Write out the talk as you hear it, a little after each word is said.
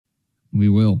We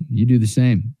will. You do the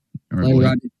same. All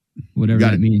right, whatever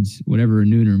that means, whatever a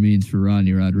nooner means for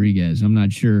Rodney Rodriguez. I'm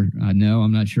not sure I know.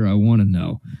 I'm not sure I want to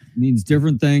know. It means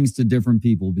different things to different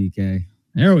people, BK.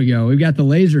 There we go. We've got the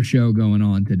laser show going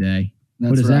on today.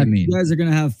 What does that mean? You guys are going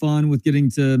to have fun with getting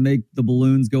to make the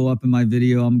balloons go up in my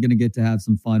video. I'm going to get to have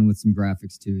some fun with some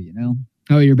graphics too, you know?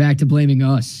 Oh, you're back to blaming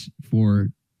us for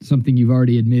something you've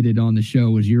already admitted on the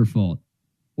show was your fault.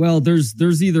 Well,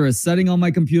 there's either a setting on my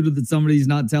computer that somebody's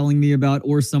not telling me about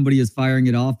or somebody is firing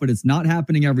it off, but it's not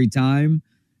happening every time.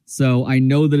 So I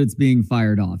know that it's being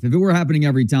fired off. If it were happening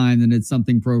every time, then it's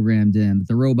something programmed in. But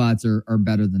the robots are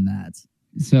better than that.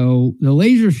 So the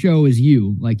laser show is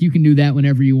you. Like, you can do that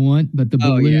whenever you want, but the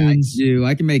balloons... Yeah,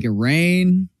 I can make it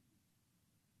rain.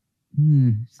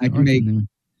 I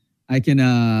can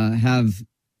have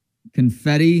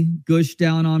confetti gush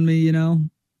down on me, you know?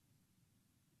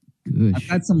 Gosh. I've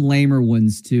got some lamer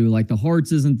ones too. Like the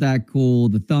hearts isn't that cool.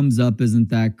 The thumbs up isn't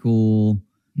that cool.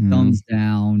 Thumbs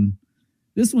down.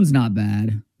 This one's not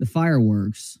bad. The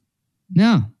fireworks.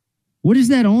 No. What is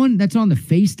that on? That's on the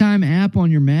FaceTime app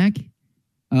on your Mac?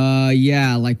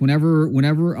 Yeah, like whenever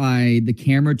the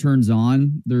camera turns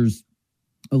on, there's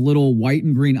a little white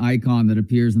and green icon that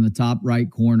appears in the top right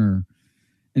corner.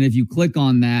 And if you click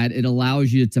on that, it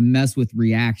allows you to mess with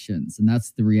reactions, and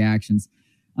that's the reactions.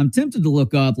 I'm tempted to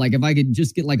look up, like, if I could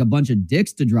just get like a bunch of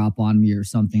dicks to drop on me or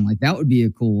something, like that would be a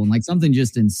cool, and like something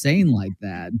just insane like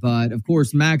that. But of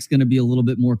course, Mac's going to be a little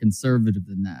bit more conservative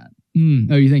than that.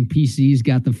 Oh, you think PC's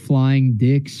got the flying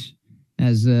dicks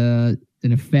as an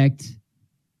effect?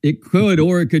 It could,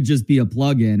 or it could just be a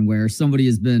plug-in where somebody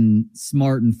has been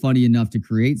smart and funny enough to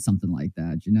create something like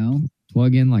that, you know?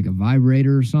 Plug in like a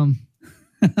vibrator or something?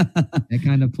 That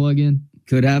kind of plug-in?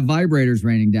 Could have vibrators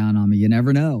raining down on me. You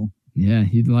never know. Yeah,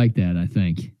 you'd like that, I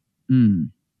think.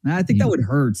 I think that would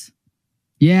hurt.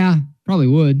 Yeah, probably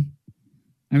would.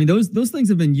 I mean, those things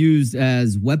have been used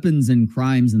as weapons in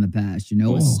crimes in the past, you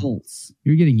know, assaults.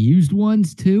 You're getting used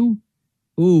ones too?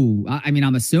 Ooh, I mean,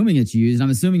 I'm assuming it's used.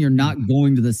 I'm assuming you're not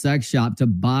going to the sex shop to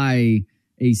buy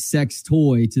a sex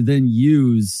toy to then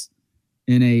use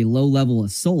in a low-level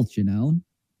assault, you know?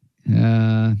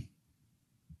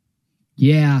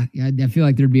 Yeah, I feel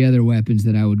like there'd be other weapons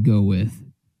that I would go with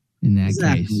in that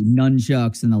case.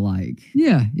 Nunchucks and the like.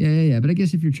 Yeah. But I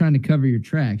guess if you're trying to cover your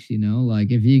tracks, you know,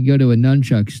 like if you go to a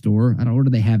nunchuck store, where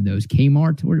do they have those?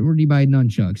 Kmart? Where do you buy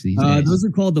nunchucks these days? Those are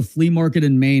called the flea market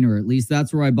in Maine, or at least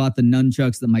that's where I bought the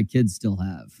nunchucks that my kids still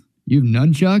have. You have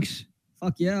nunchucks?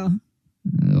 Fuck yeah.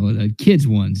 The kids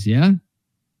ones, yeah?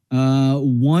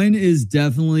 One is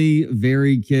definitely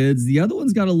very kids. The other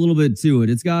one's got a little bit to it.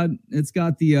 It's got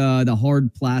the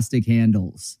hard plastic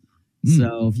handles.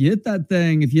 So if you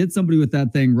hit somebody with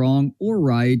that thing wrong or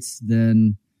right,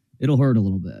 then it'll hurt a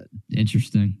little bit.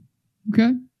 Interesting.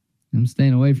 Okay. I'm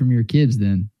staying away from your kids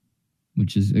then,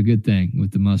 which is a good thing with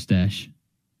the mustache.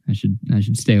 I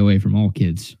should stay away from all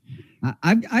kids.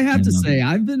 I have to say,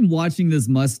 I've been watching this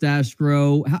mustache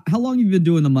grow. How long have you been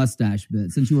doing the mustache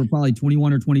bit? Since you were probably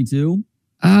 21 or 22?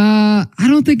 I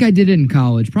don't think I did it in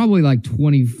college. Probably like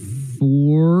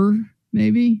 24,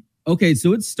 maybe. Okay,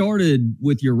 so it started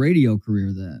with your radio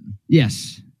career then.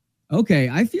 Yes. Okay,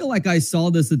 I feel like I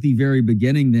saw this at the very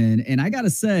beginning then, and I got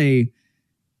to say,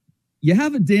 you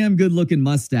have a damn good looking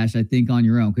mustache, I think, on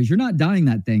your own, because you're not dyeing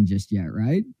that thing just yet,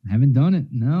 right? I haven't done it,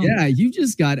 no. Yeah, you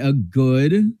just got a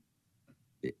good...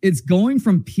 It's going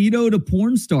from pedo to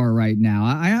porn star right now.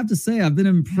 I have to say, I've been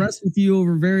impressed with you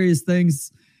over various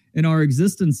things in our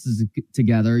existence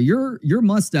together. Your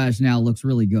mustache now looks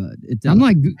really good.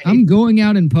 I'm going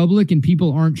out in public and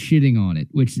people aren't shitting on it,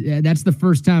 which that's the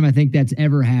first time I think that's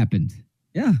ever happened.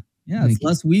 Yeah. It's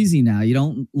less wheezy now. You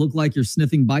don't look like you're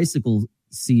sniffing bicycle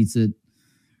seats at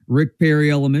Rick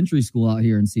Perry Elementary School out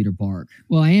here in Cedar Park.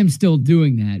 Well, I am still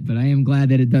doing that, but I am glad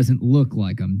that it doesn't look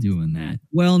like I'm doing that.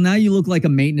 Well, now you look like a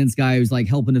maintenance guy who's like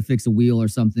helping to fix a wheel or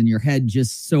something. Your head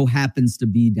just so happens to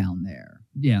be down there.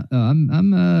 Yeah,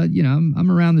 I'm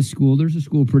around the school. There's a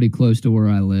school pretty close to where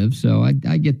I live, so I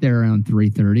get there around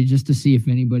 3:30 just to see if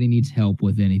anybody needs help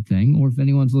with anything, or if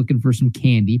anyone's looking for some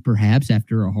candy, perhaps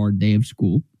after a hard day of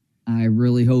school. I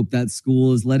really hope that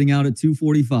school is letting out at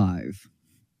 2:45.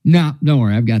 No, don't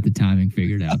worry. I've got the timing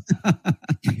figured out.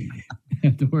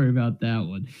 Have to worry about that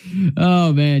one.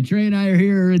 Oh, man. Trey and I are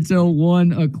here until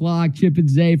 1 o'clock. Chip and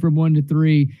Zay from 1 to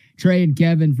 3. Trey and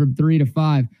Kevin from 3 to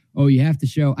 5. Oh, you have to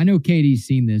show. I know KD's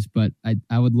seen this, but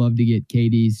I would love to get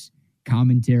KD's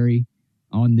commentary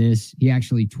on this. He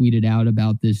actually tweeted out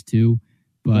about this too,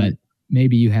 but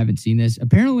maybe you haven't seen this.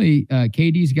 Apparently,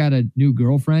 KD's got a new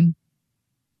girlfriend.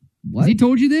 What? Has he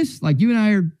told you this? Like, you and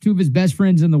I are two of his best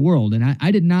friends in the world, and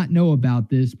I did not know about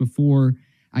this before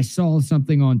I saw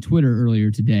something on Twitter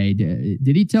earlier today.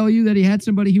 Did he tell you that he had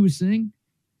somebody he was seeing?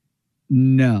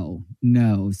 No.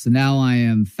 So now I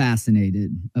am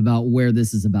fascinated about where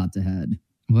this is about to head.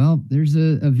 Well, there's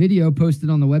a video posted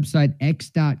on the website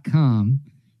x.com,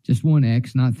 just one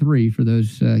X, not three, for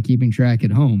those keeping track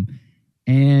at home.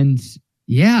 And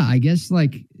yeah, I guess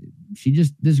like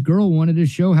this girl wanted to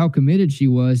show how committed she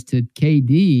was to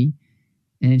KD,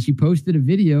 and she posted a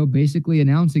video basically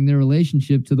announcing their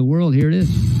relationship to the world. Here it is.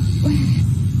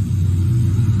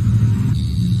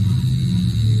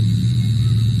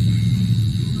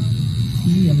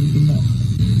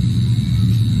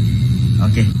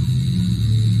 Okay.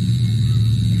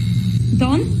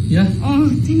 Done? Yeah. Oh,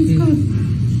 thanks God.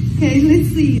 Okay, let's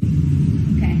see.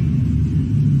 Okay.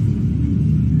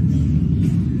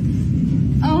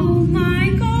 Oh my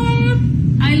God.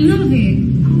 I love it.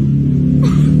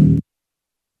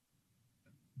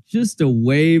 Just a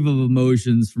wave of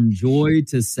emotions from joy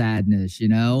to sadness, you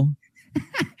know?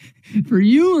 For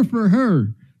you or for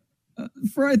her?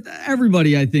 For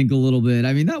everybody, I think a little bit.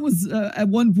 I mean, that was at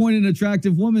one point an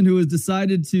attractive woman who has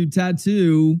decided to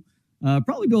tattoo,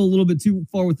 probably go a little bit too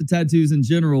far with the tattoos in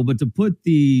general, but to put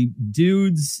the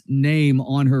dude's name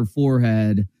on her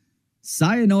forehead.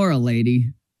 Sayonara,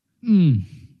 lady.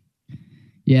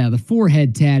 Yeah, the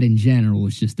forehead tat in general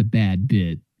is just a bad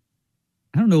bit.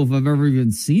 I don't know if I've ever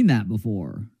even seen that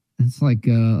before. It's like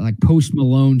Post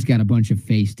Malone's got a bunch of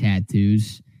face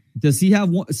tattoos. Does he have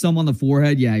some on the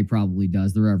forehead? Yeah, he probably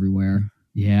does. They're everywhere.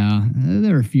 Yeah,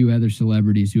 there are a few other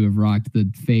celebrities who have rocked the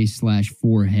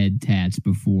face/forehead tats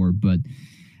before, but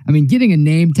I mean, getting a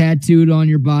name tattooed on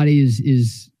your body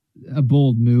is a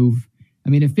bold move. I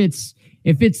mean, if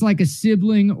it's like a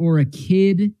sibling or a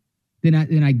kid, then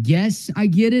I guess I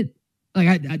get it.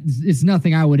 Like it's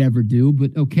nothing I would ever do,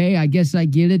 but okay, I guess I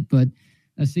get it. But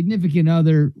a significant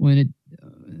other, when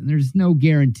there's no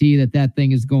guarantee that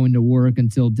thing is going to work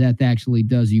until death actually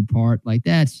does you part. Like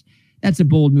that's a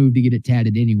bold move to get it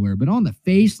tatted anywhere. But on the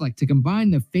face, like to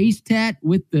combine the face tat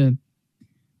with the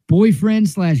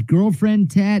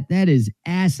boyfriend/girlfriend tat, that is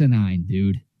asinine,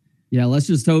 dude. Yeah, let's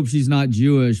just hope she's not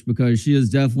Jewish, because she has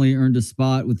definitely earned a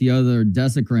spot with the other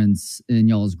desecrants in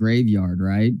y'all's graveyard,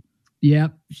 right?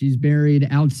 Yep, she's buried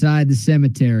outside the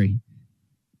cemetery.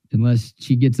 Unless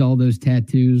she gets all those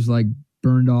tattoos like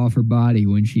burned off her body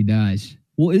when she dies.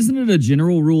 Well, isn't it a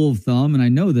general rule of thumb, and I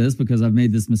know this because I've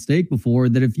made this mistake before,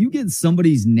 that if you get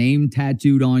somebody's name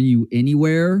tattooed on you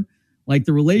anywhere, like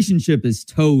the relationship is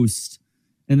toast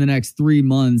in the next 3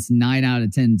 months, 9 out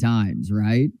of 10 times,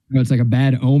 right? It's like a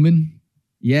bad omen.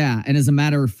 Yeah, and as a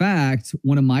matter of fact,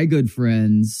 one of my good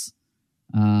friends,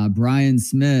 Brian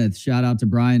Smith, shout out to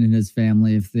Brian and his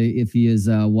family if he is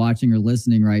watching or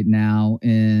listening right now,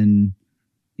 and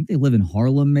I think they live in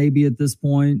Harlem maybe at this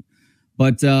point,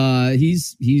 but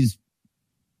he's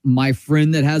my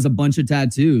friend that has a bunch of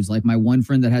tattoos, like my one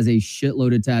friend that has a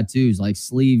shitload of tattoos, like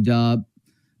sleeved up,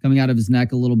 coming out of his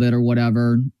neck a little bit or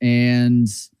whatever, and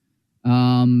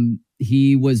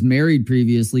he was married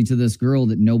previously to this girl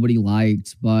that nobody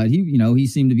liked, but he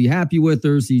seemed to be happy with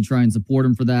her, so you try and support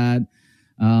him for that.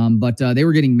 But they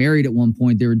were getting married at one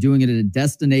point. They were doing it at a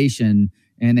destination,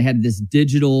 and they had this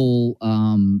digital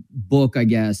book, I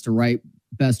guess, to write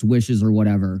best wishes or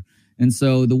whatever. And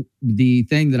so the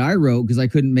thing that I wrote, because I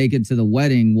couldn't make it to the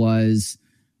wedding, was,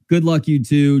 good luck, you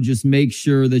two. Just make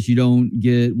sure that you don't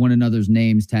get one another's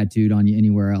names tattooed on you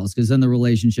anywhere else, because then the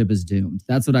relationship is doomed.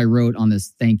 That's what I wrote on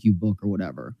this thank you book or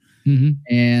whatever. Mm-hmm.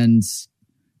 And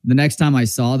the next time I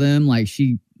saw them, like,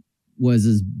 she was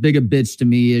as big a bitch to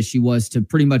me as she was to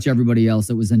pretty much everybody else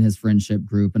that was in his friendship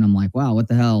group. And I'm like, wow, what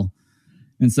the hell?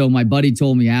 And so my buddy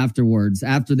told me afterwards,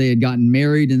 after they had gotten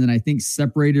married and then I think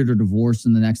separated or divorced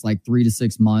in the next like 3 to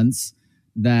 6 months,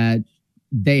 that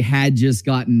they had just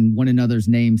gotten one another's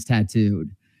names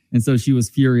tattooed. And so she was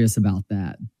furious about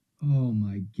that. Oh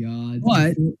my God.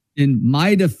 But in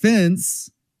my defense,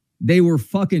 they were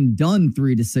fucking done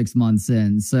 3 to 6 months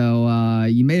in. So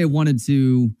you may have wanted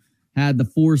to had the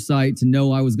foresight to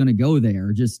know I was going to go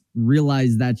there. Just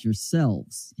realize that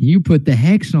yourselves. You put the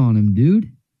hex on him,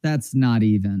 dude. That's not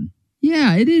even.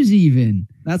 Yeah, it is even.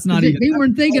 That's not even. They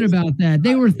weren't thinking about that.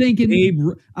 They were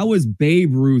thinking. I was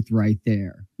Babe Ruth right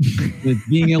there with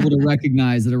being able to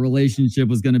recognize that a relationship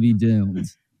was going to be doomed.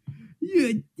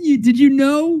 Did you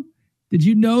know? Did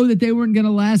you know that they weren't going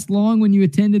to last long when you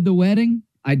attended the wedding?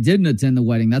 I didn't attend the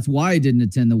wedding. That's why I didn't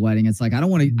attend the wedding. It's like, I don't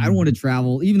want to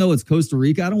travel, even though it's Costa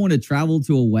Rica. I don't want to travel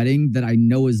to a wedding that I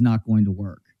know is not going to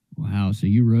work. Wow. So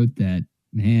you wrote that.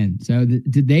 Man, so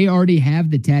did they already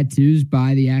have the tattoos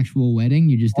by the actual wedding?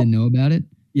 You just didn't know about it?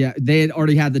 Yeah, they had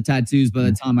already had the tattoos by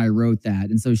the time I wrote that.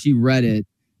 And so she read it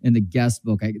in the guest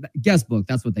book. Guest book,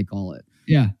 that's what they call it.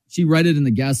 Yeah. She read it in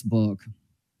the guest book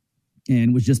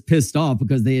and was just pissed off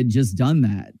because they had just done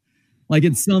that. Like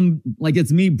it's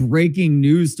me breaking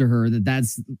news to her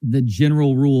that's the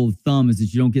general rule of thumb is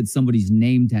that you don't get somebody's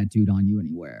name tattooed on you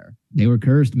anywhere. They were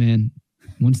cursed, man.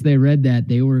 Once they read that,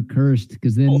 they were cursed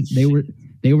because then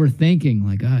they were thinking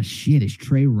like, oh shit, is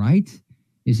Trey right?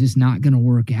 Is this not going to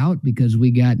work out because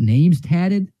we got names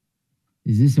tatted?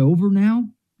 Is this over now?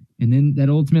 And then that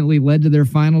ultimately led to their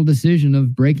final decision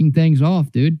of breaking things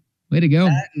off, dude. Way to go.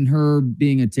 That and her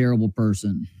being a terrible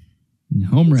person.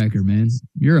 Homewrecker, man.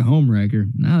 You're a homewrecker.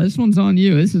 No, this one's on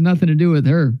you. This has nothing to do with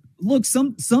her. Look,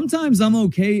 sometimes I'm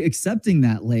okay accepting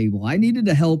that label. I needed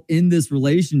to help end this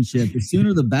relationship. The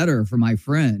sooner the better for my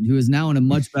friend who is now in a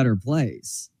much better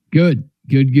place. Good.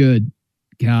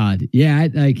 God. Yeah,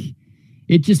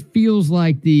 it just feels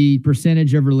like the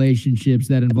percentage of relationships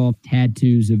that involve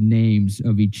tattoos of names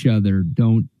of each other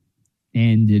don't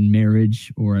end in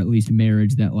marriage, or at least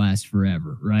marriage that lasts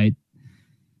forever, right?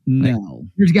 No.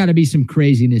 There's got to be some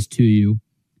craziness to you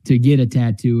to get a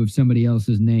tattoo of somebody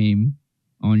else's name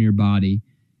on your body.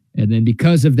 And then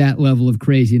because of that level of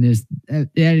craziness, that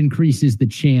increases the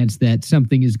chance that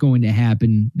something is going to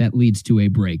happen that leads to a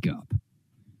breakup.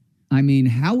 I mean,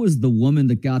 how was the woman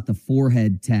that got the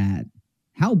forehead tat?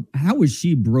 How was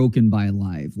she broken by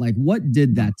life? Like, what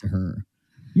did that to her?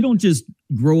 You don't just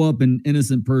grow up an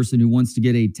innocent person who wants to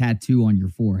get a tattoo on your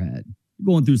forehead. You're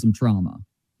going through some trauma.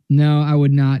 No, I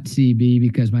would not, CB,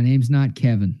 because my name's not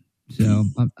Kevin. So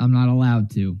I'm not allowed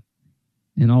to.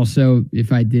 And also,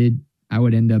 if I did, I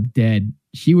would end up dead.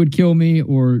 She would kill me,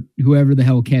 or whoever the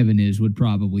hell Kevin is would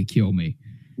probably kill me.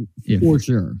 For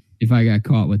sure. If I got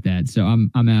caught with that. So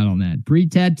I'm out on that.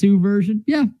 Pre-tattoo version.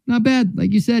 Yeah, not bad.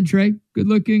 Like you said, Trey, good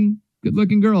looking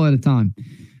girl at a time.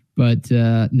 But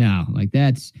no, like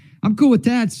I'm cool with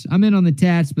tats. I'm in on the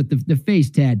tats, but the face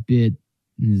tat bit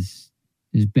is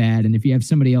bad. And if you have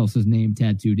somebody else's name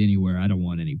tattooed anywhere, I don't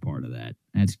want any part of that.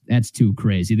 That's too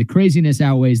crazy. The craziness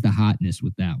outweighs the hotness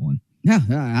with that one. Yeah,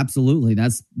 absolutely.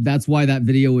 That's why that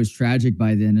video was tragic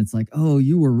by then. It's like, oh,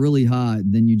 you were really hot.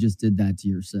 Then you just did that to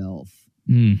yourself.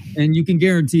 And you can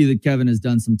guarantee that Kevin has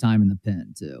done some time in the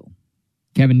pen too.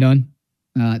 Kevin Dunn?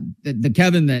 The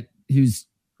Kevin whose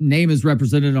name is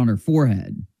represented on her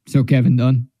forehead. So Kevin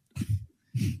Dunn?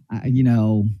 I don't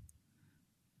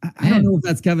know if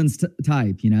that's Kevin's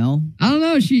type, I don't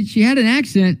know. She had an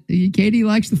accent. Katie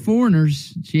likes the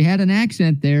foreigners. She had an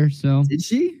accent there. So did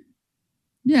she?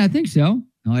 Yeah, I think so.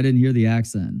 No, I didn't hear the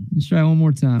accent. Let's try one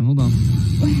more time. Hold on.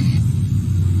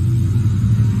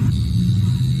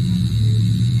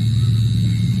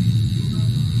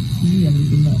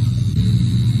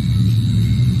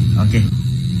 Okay.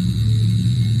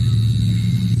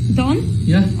 Don?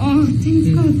 Yeah. Oh, thanks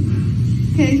God.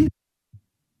 Okay.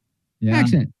 Yeah.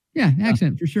 Accent. Yeah,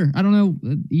 accent for sure. I don't know,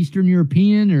 Eastern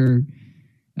European or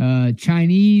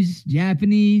Chinese,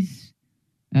 Japanese.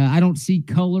 I don't see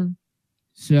color.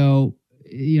 So,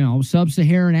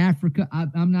 sub-Saharan Africa,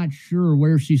 I'm not sure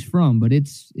where she's from, but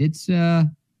it's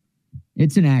an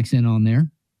accent on there.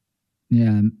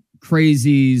 Yeah.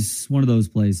 Crazies, one of those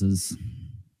places.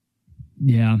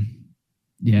 Yeah.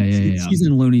 She's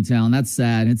in Looney Town. That's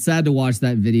sad. It's sad to watch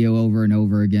that video over and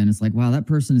over again. It's like, wow, that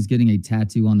person is getting a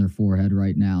tattoo on their forehead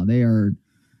right now. They are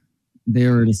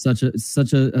at such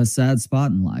a sad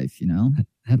spot in life,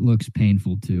 That looks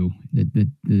painful too.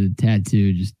 The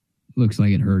tattoo just looks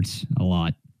like it hurts a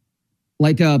lot.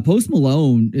 Like Post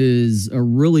Malone is a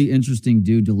really interesting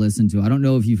dude to listen to. I don't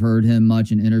know if you've heard him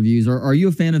much in interviews. Are you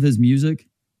a fan of his music?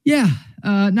 Yeah,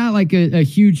 not like a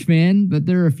huge fan, but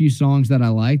there are a few songs that I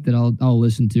like that I'll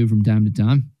listen to from time to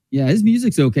time. Yeah, his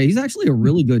music's okay. He's actually a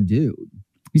really good dude.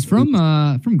 He's from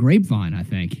Grapevine, I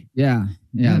think. Yeah.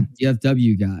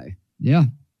 DFW guy. Yeah.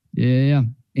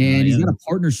 And he's got a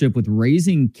partnership with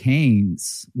Raising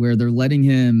Cane's where they're letting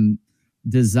him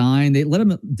design. They let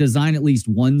him design at least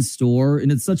one store,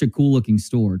 and it's such a cool looking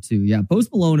store too. Yeah,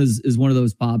 Post Malone is one of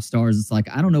those pop stars. It's like,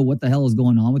 I don't know what the hell is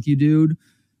going on with you, dude,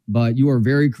 but you are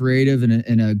very creative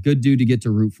and a good dude to get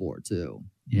to root for too.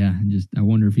 Yeah, I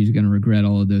wonder if he's going to regret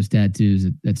all of those tattoos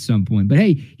at some point. But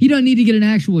hey, he doesn't need to get an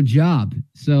actual job.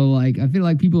 So like, I feel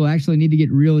like people who actually need to get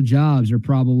real jobs are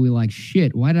probably like,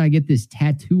 shit, why did I get this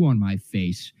tattoo on my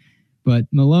face? But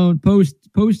Malone Post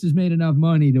has made enough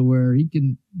money to where he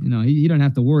can, he don't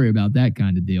have to worry about that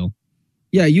kind of deal.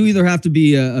 Yeah, you either have to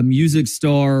be a music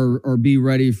star or be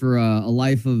ready for a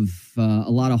life of a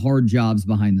lot of hard jobs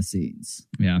behind the scenes.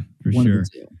 Yeah, for sure.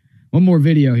 One more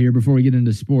video here before we get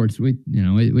into sports. We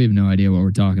have no idea what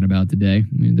we're talking about today. I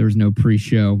mean, there was no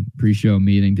pre-show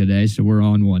meeting today, so we're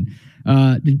on one.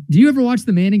 Do you ever watch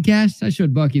the Manning Cast? I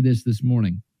showed Bucky this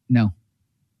morning. No.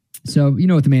 So you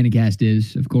know what the Manning Cast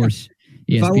is, of course.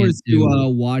 If I were to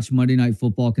watch Monday Night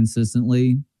Football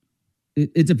consistently,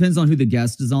 it depends on who the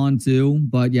guest is on too.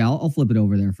 But yeah, I'll flip it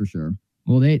over there for sure.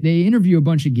 Well, they interview a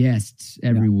bunch of guests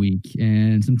every week,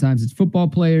 and sometimes it's football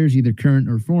players, either current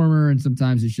or former, and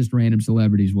sometimes it's just random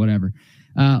celebrities, whatever.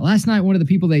 Last night, one of the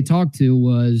people they talked to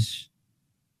was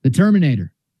the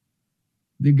Terminator,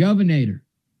 the Governator,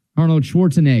 Arnold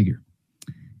Schwarzenegger.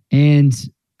 And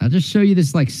I'll just show you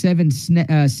this like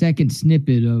 7-second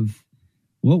snippet of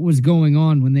what was going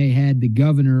on when they had the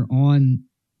governor on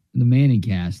the Manning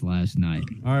Cast last night.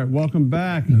 All right, welcome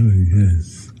back. Oh,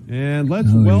 yes. And let's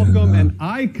welcome an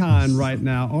icon right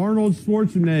now, Arnold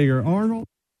Schwarzenegger. Arnold.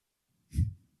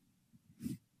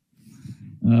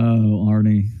 Oh,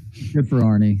 Arnie. Good for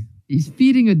Arnie. He's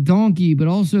feeding a donkey, but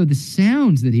also the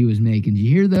sounds that he was making. Did you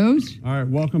hear those? All right,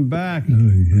 welcome back.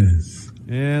 Oh, yes.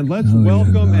 And let's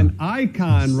welcome an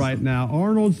icon right now,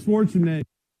 Arnold Schwarzenegger.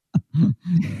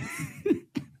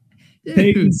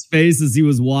 Peyton's face as he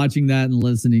was watching that and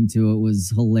listening to it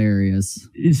was hilarious.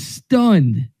 Is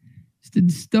stunned. In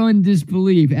stunned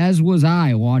disbelief, as was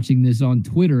I watching this on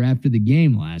Twitter after the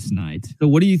game last night. So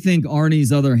what do you think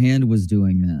Arnie's other hand was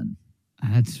doing then?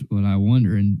 That's what I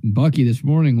wonder. And Bucky this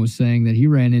morning was saying that he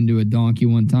ran into a donkey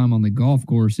one time on the golf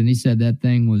course, and he said that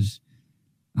thing was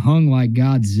hung like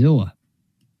Godzilla.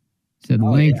 Said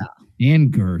length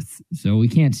and girth. So we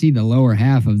can't see the lower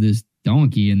half of this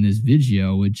donkey in this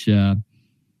video, which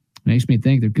makes me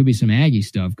think there could be some Aggie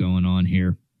stuff going on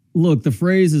here. Look, the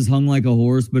phrase is hung like a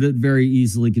horse, but it very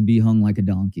easily could be hung like a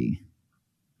donkey.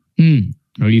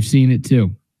 Oh, you've seen it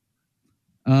too.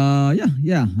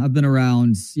 Yeah. I've been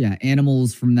around,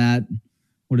 animals from that.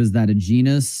 What is that, a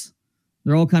genus?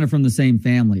 They're all kind of from the same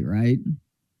family, right?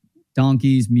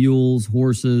 Donkeys, mules,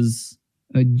 horses.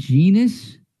 A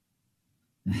genus?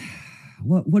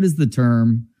 What is the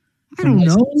term? I don't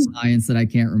know. Science that I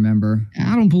can't remember.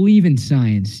 I don't believe in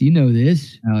science. You know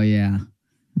this. Oh, yeah.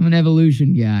 I'm an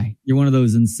evolution guy. You're one of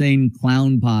those insane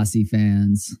clown posse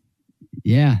fans.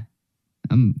 Yeah.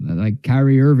 I'm like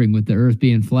Kyrie Irving with the earth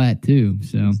being flat too.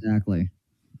 So exactly.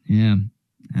 Yeah.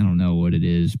 I don't know what it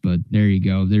is, but there you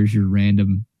go. There's your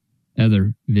random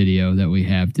other video that we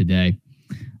have today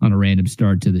on a random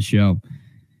start to the show.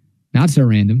 Not so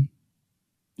random.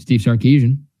 Steve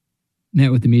Sarkisian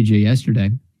met with the media yesterday.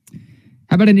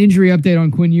 How about an injury update on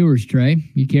Quinn Ewers,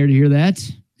 Trey? You care to hear that?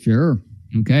 Sure.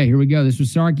 Okay, here we go. This was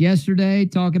Sark yesterday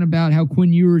talking about how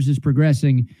Quinn Ewers is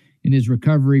progressing in his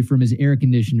recovery from his air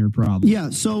conditioner problem.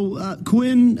 Yeah, so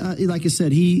Quinn, like I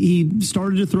said, he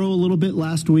started to throw a little bit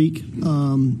last week.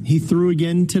 He threw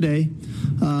again today.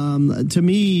 To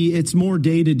me, it's more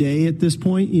day to day at this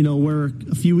point, where a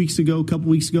couple weeks ago,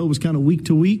 it was kind of week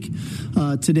to week.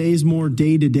 Today's more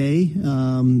day to day.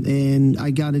 And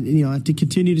I got it, I have to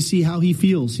continue to see how he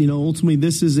feels. Ultimately,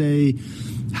 this is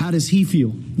how does he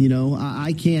feel?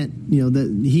 I can't,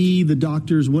 the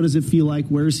doctors, what does it feel like?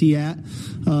 Where's he at?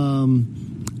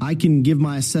 I can give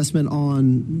my assessment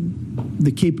on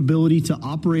the capability to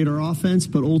operate our offense,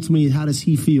 but ultimately, how does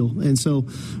he feel? And so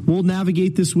we'll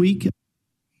navigate this week.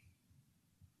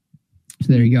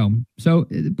 So there you go. So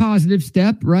positive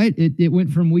step, right? It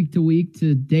went from week to week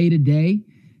to day.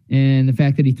 And the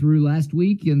fact that he threw last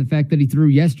week and the fact that he threw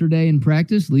yesterday in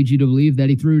practice leads you to believe that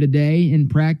he threw today in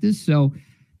practice. So,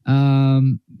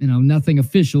 nothing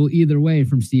official either way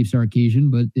from Steve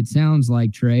Sarkisian, but it sounds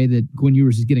like, Trey, that Quinn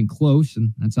Ewers is getting close,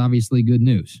 and that's obviously good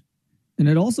news. And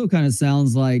it also kind of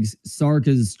sounds like Sark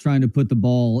is trying to put the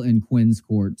ball in Quinn's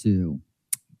court too,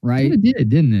 right? It did,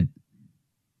 didn't it?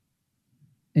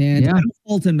 And I don't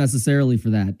fault him necessarily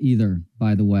for that either,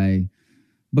 by the way,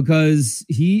 because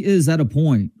he is at a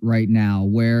point right now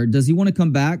where does he want to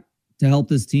come back to help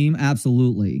this team?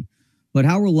 Absolutely. But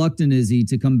how reluctant is he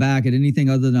to come back at anything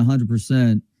other than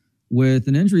 100% with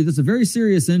an injury that's a very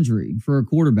serious injury for a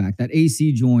quarterback, that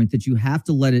AC joint that you have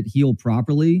to let it heal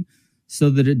properly so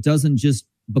that it doesn't just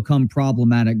become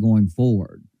problematic going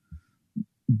forward.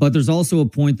 But there's also a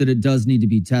point that it does need to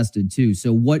be tested too.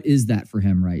 So what is that for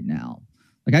him right now?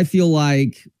 Like, I feel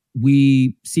like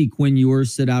we see Quinn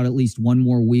Ewers sit out at least one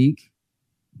more week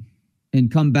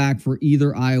and come back for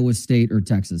either Iowa State or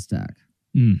Texas Tech.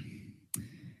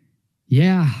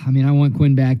 Yeah, I mean, I want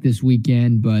Quinn back this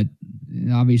weekend, but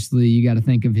obviously you got to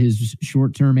think of his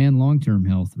short-term and long-term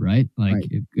health, right? Like,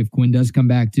 If Quinn does come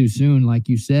back too soon, like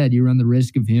you said, you run the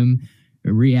risk of him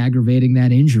re-aggravating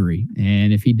that injury.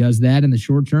 And if he does that in the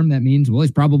short term, that means, well,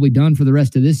 he's probably done for the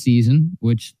rest of this season,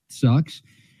 which sucks.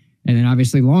 And then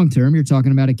obviously long term, you're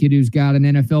talking about a kid who's got an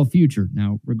NFL future.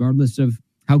 Now, regardless of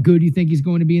how good you think he's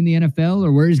going to be in the NFL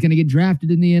or where he's going to get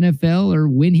drafted in the NFL or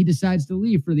when he decides to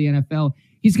leave for the NFL,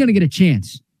 he's going to get a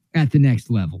chance at the next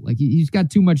level. Like, he's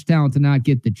got too much talent to not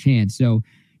get the chance. So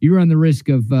you run the risk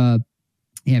of,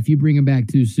 if you bring him back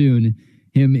too soon,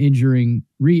 him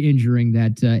re-injuring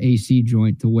that AC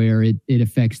joint to where it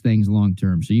affects things long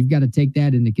term. So you've got to take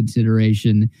that into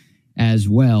consideration as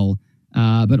well.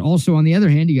 But also on the other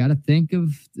hand, you got to think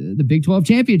of the Big 12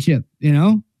 championship,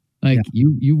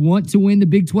 you want to win the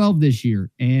Big 12 this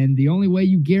year. And the only way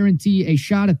you guarantee a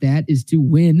shot at that is to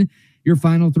win your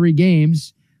final 3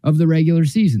 games of the regular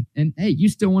season. And hey, you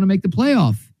still want to make the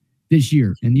playoff this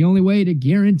year. And the only way to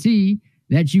guarantee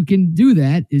that you can do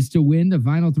that is to win the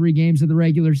final 3 games of the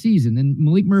regular season. And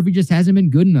Malik Murphy just hasn't been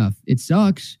good enough. It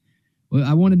sucks. Well,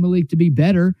 I wanted Malik to be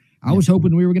better. I was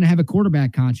hoping we were going to have a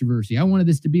quarterback controversy. I wanted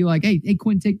this to be like, hey,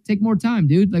 Quinn, take more time,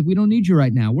 dude. Like, we don't need you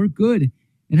right now. We're good.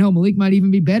 And hell, Malik might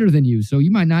even be better than you. So you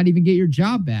might not even get your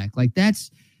job back. Like,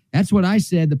 that's what I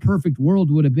said the perfect world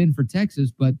would have been for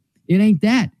Texas, but it ain't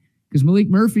that. Because Malik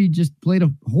Murphy just played a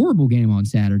horrible game on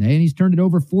Saturday, and he's turned it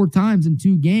over 4 times in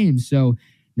 2 games. So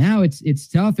now it's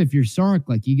tough if you're Sark.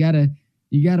 Like, you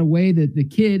gotta weigh the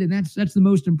kid, and that's the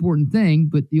most important thing.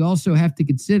 But you also have to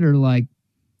consider, like,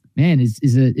 man, is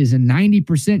a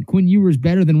 90% Quinn Ewers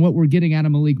better than what we're getting out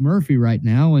of Malik Murphy right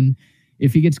now? And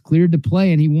if he gets cleared to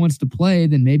play and he wants to play,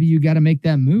 then maybe you got to make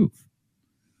that move.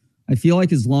 I feel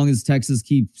like as long as Texas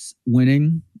keeps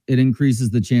winning, it increases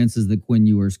the chances that Quinn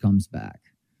Ewers comes back.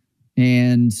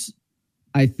 And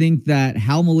I think that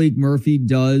how Malik Murphy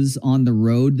does on the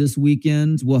road this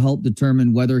weekend will help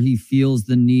determine whether he feels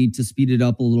the need to speed it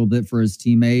up a little bit for his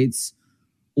teammates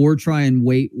or try and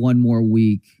wait 1 more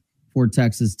week for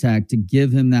Texas Tech to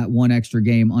give him that 1 extra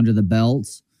game under the belt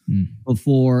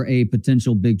before a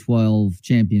potential Big 12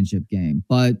 championship game.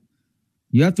 But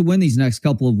you have to win these next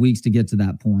couple of weeks to get to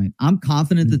that point. I'm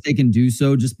confident that they can do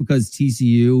so just because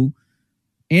TCU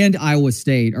and Iowa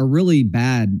State are really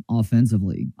bad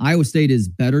offensively. Iowa State is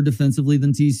better defensively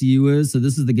than TCU is, so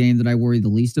this is the game that I worry the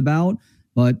least about.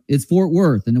 But it's Fort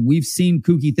Worth, and we've seen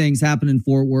kooky things happen in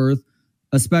Fort Worth,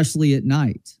 especially at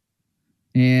night.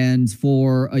 And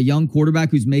for a young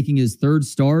quarterback who's making his 3rd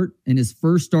start and his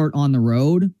first start on the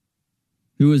road,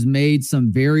 who has made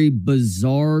some very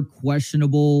bizarre,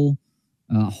 questionable,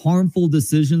 harmful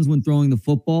decisions when throwing the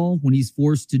football, when he's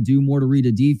forced to do more to read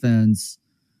a defense,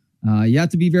 you have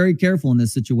to be very careful in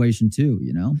this situation too,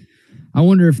 I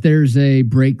wonder if there's a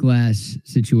break glass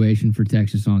situation for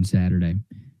Texas on Saturday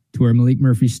to where Malik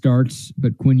Murphy starts,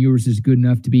 but Quinn Ewers is good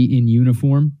enough to be in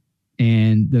uniform.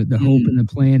 And the hope and the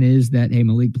plan is that, hey,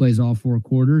 Malik plays all 4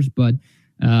 quarters. But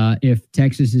if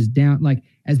Texas is down, like,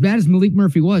 as bad as Malik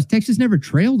Murphy was, Texas never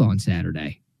trailed on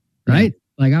Saturday, right?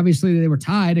 Yeah. Like, obviously they were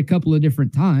tied a couple of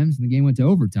different times and the game went to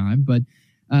overtime, but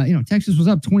Texas was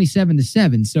up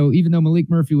 27-7. So even though Malik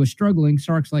Murphy was struggling,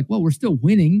 Sark's like, well, we're still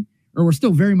winning, or we're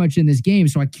still very much in this game.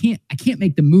 So I can't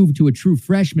make the move to a true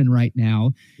freshman right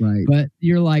now. Right. But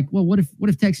you're like, well, what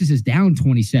if Texas is down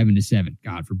 27-7?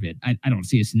 God forbid. I don't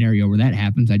see a scenario where that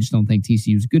happens. I just don't think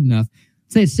TCU is good enough.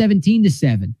 Say it's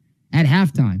 17-7 at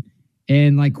halftime.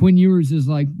 And like Quinn Ewers is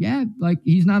like, yeah, like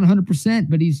he's not 100%,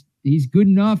 but he's good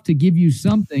enough to give you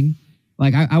something.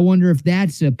 Like, I wonder if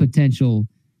that's a potential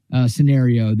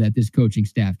scenario that this coaching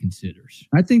staff considers.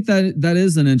 I think that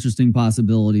is an interesting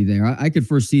possibility there. I could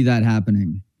foresee that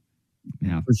happening.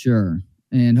 Yeah, for sure.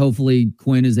 And hopefully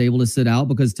Quinn is able to sit out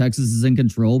because Texas is in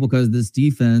control, because this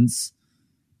defense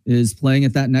is playing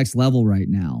at that next level right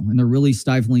now. And they're really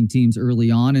stifling teams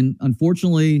early on. And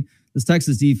unfortunately, this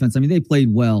Texas defense, I mean, they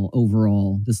played well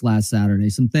overall this last Saturday.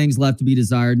 Some things left to be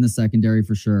desired in the secondary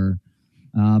for sure.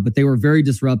 But they were very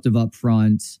disruptive up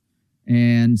front.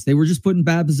 And they were just put in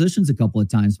bad positions a couple of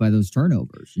times by those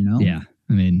turnovers, Yeah.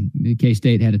 I mean,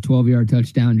 K-State had a 12-yard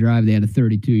touchdown drive. They had a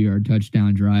 32-yard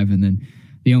touchdown drive. And then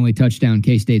the only touchdown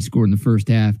K-State scored in the first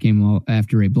half came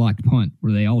after a blocked punt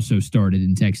where they also started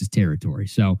in Texas territory.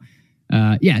 So,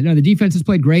 the defense has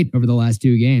played great over the last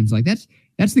 2 games. Like,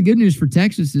 that's the good news for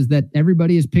Texas, is that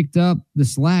everybody has picked up the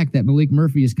slack that Malik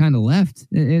Murphy has kind of left.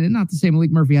 And not to say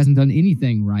Malik Murphy hasn't done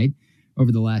anything right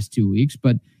over the last 2 weeks,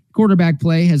 but quarterback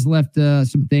play has left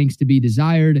some things to be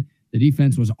desired. The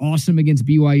defense was awesome against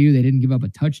BYU. They didn't give up a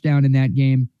touchdown in that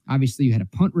game. Obviously, you had a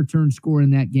punt return score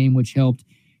in that game, which helped.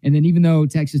 And then even though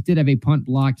Texas did have a punt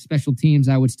blocked, special teams,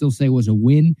 I would still say, was a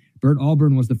win. Bert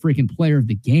Auburn was the freaking player of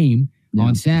the game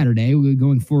on Saturday. We were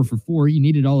going 4 for 4. You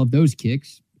needed all of those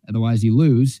kicks. Otherwise, you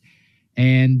lose.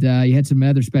 And you had some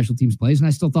other special teams plays. And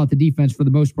I still thought the defense, for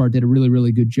the most part, did a really,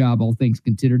 really good job, all things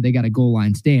considered. They got a goal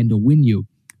line stand to win you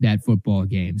that football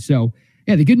game. So,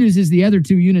 yeah, the good news is the other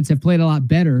two units have played a lot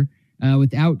better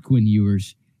without Quinn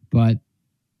Ewers. But,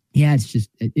 yeah, it's just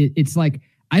it's like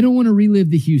I don't want to relive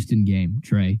the Houston game,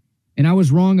 Trey. And I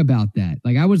was wrong about that.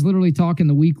 Like, I was literally talking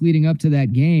the week leading up to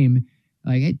that game.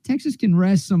 Like, hey, Texas can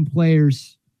rest some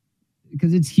players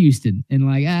because it's Houston. And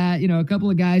like, a couple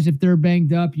of guys, if they're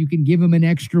banged up, you can give them an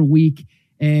extra week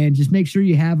and just make sure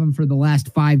you have them for the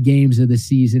last 5 games of the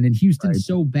season. And Houston's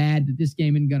so bad that this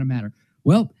game isn't going to matter.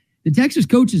 Well, the Texas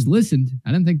coaches listened.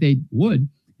 I didn't think they would.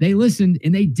 They listened,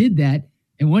 and they did that.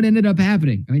 And what ended up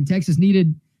happening? I mean, Texas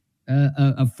needed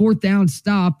a 4th down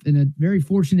stop in a very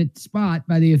fortunate spot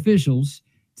by the officials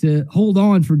to hold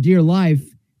on for dear life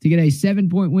to get a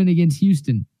 7-point win against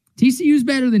Houston. TCU's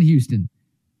better than Houston.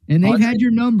 And they've had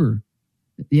your number.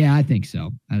 Yeah, I think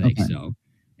so. I think so.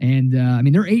 And,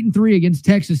 they're 8-3 against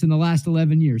Texas in the last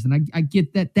 11 years. And I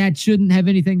get that shouldn't have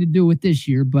anything to do with this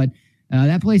year, but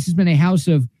that place has been a house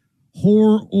of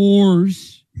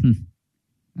horrors. I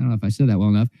don't know if I said that well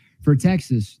enough. For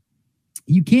Texas,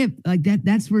 you can't, like that.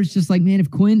 That's where it's just like, man,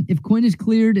 if Quinn is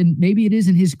cleared, and maybe it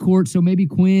isn't his court, so maybe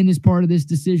Quinn is part of this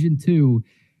decision too.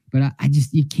 But I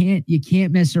just, you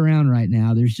can't mess around right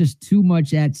now. There's just too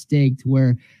much at stake to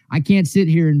where I can't sit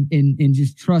here and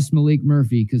just trust Malik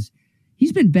Murphy, because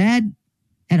he's been bad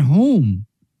at home.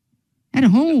 At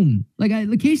home. Like,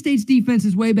 K-State's defense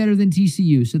is way better than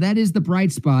TCU. So that is the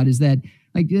bright spot, is that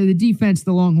like the defense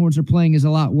the Longhorns are playing is a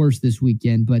lot worse this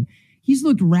weekend, but he's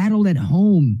looked rattled at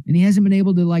home, and he hasn't been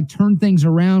able to like turn things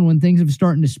around when things have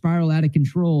started to spiral out of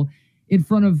control in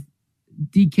front of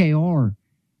DKR.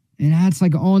 And that's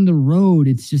like on the road.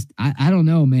 It's just, I don't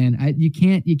know, man. You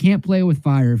can't play with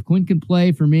fire. If Quinn can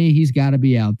play, for me, he's got to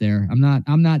be out there.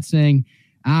 I'm not saying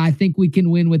I think we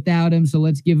can win without him, so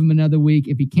let's give him another week.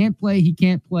 If he can't play, he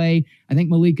can't play. I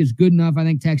think Malik is good enough. I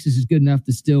think Texas is good enough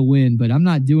to still win, but I'm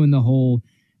not doing the whole,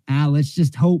 let's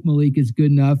just hope Malik is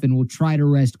good enough and we'll try to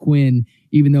rest Quinn,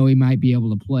 even though he might be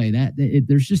able to play.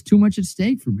 There's just too much at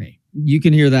stake for me. You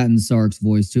can hear that in Sark's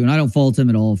voice too, and I don't fault him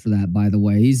at all for that, by the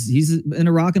way. He's in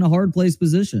a rock and a hard place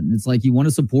position. It's like you want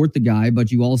to support the guy, but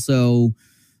you also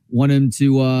want him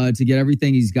to get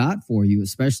everything he's got for you,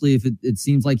 especially if it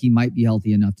seems like he might be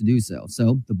healthy enough to do so.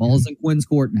 So the ball's in Quinn's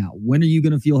court now. When are you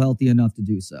going to feel healthy enough to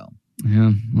do so?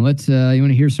 Yeah, well, let's. You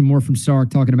want to hear some more from Sark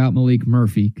talking about Malik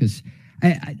Murphy, because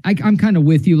I'm kind of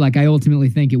with you. Like, I ultimately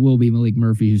think it will be Malik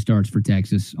Murphy who starts for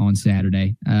Texas on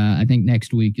Saturday. I think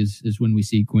next week is when we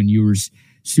see Quinn Ewers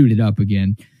suited up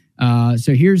again.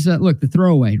 So here's look, the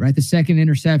throwaway, right? The second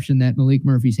interception that Malik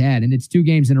Murphy's had, and it's 2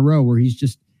 games in a row where he's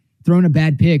just thrown a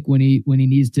bad pick when he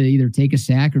needs to either take a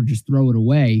sack or just throw it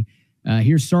away.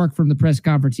 Here's Sark from the press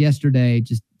conference yesterday,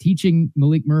 just teaching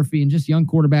Malik Murphy and just young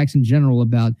quarterbacks in general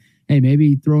about, hey,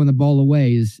 maybe throwing the ball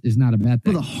away is not a bad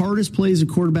thing. One of the hardest plays a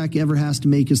quarterback ever has to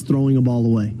make is throwing a ball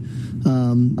away,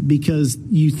 because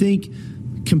you think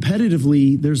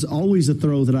competitively there's always a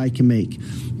throw that I can make.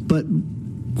 But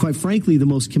quite frankly, the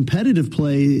most competitive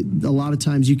play a lot of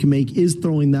times you can make is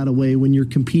throwing that away when you're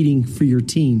competing for your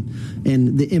team,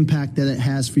 and the impact that it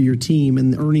has for your team,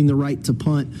 and earning the right to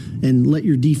punt and let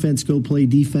your defense go play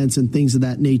defense and things of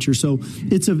that nature. So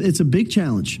it's a big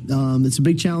challenge. It's a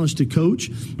big challenge to coach.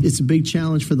 It's a big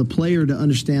challenge for the player to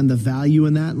understand the value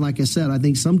in that. And like I said, I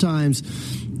think sometimes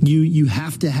you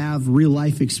have to have real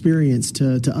life experience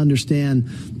to understand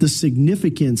the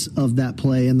significance of that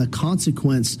play and the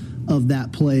consequence of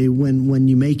that play when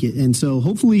you make it. And so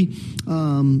hopefully,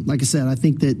 like I said, I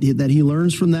think that he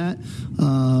learns from that.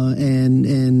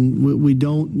 And we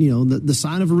don't, the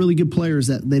sign of a really good player is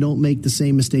that they don't make the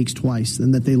same mistakes twice,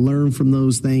 and that they learn from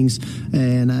those things.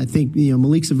 And I think,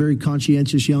 Malik's a very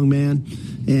conscientious young man,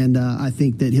 and I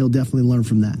think that he'll definitely learn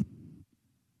from that.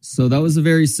 So that was a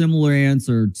very similar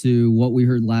answer to what we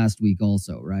heard last week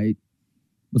also, right?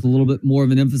 With a little bit more of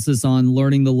an emphasis on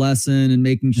learning the lesson and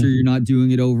making sure you're not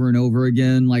doing it over and over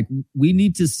again. Like, we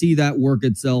need to see that work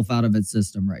itself out of its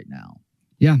system right now.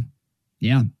 Yeah.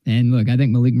 Yeah. And look, I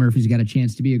think Malik Murphy's got a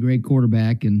chance to be a great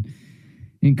quarterback in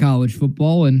college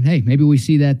football. And hey, maybe we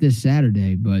see that this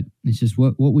Saturday, but it's just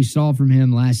what we saw from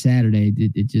him last Saturday.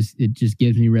 It just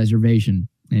gives me reservation.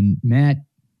 And Matt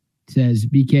says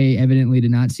BK evidently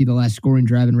did not see the last scoring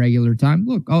drive in regular time.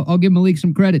 Look, I'll give Malik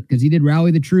some credit, because he did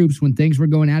rally the troops when things were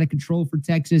going out of control for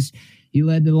Texas. He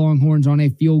led the Longhorns on a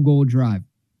field goal drive,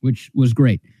 which was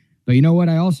great. But you know what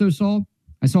I also saw?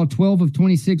 I saw 12 of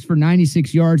 26 for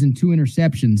 96 yards and 2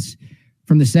 interceptions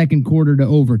from the second quarter to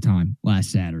overtime last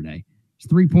Saturday. It's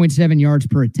 3.7 yards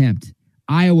per attempt.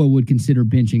 Iowa would consider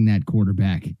benching that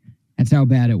quarterback That's how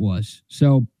bad it was.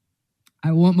 So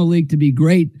I want Malik to be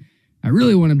great. I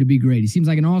really want him to be great. He seems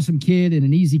like an awesome kid and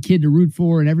an easy kid to root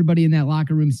for, and everybody in that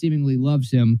locker room seemingly loves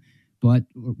him. But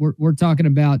we're talking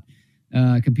about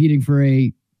competing for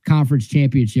a conference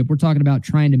championship. We're talking about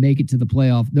trying to make it to the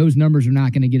playoff. Those numbers are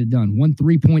not going to get it done. 1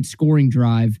 3-point scoring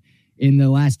drive in the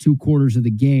last 2 quarters of the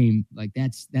game, like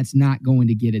that's not going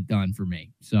to get it done for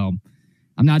me. So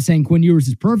I'm not saying Quinn Ewers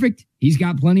is perfect. He's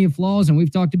got plenty of flaws, and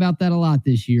we've talked about that a lot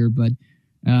this year. But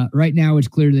right now, it's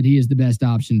clear that he is the best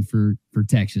option for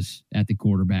Texas at the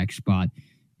quarterback spot.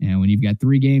 And when you've got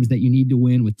 3 games that you need to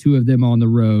win with 2 of them on the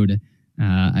road,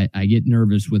 I get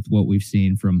nervous with what we've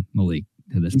seen from Malik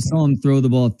to this point. We saw him throw the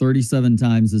ball 37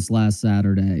 times this last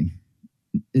Saturday.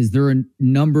 Is there a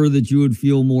number that you would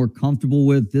feel more comfortable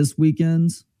with this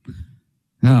weekend?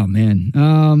 Oh, man.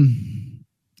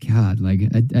 God, like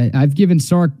I've given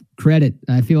Sark credit.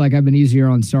 I feel like I've been easier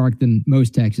on Sark than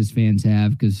most Texas fans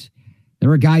have because there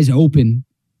were guys open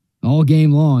all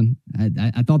game long.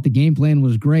 I thought the game plan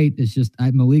was great. It's just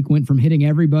Malik went from hitting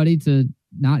everybody to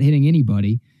not hitting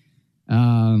anybody,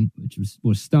 which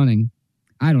was stunning.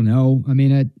 I don't know. I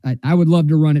mean, I would love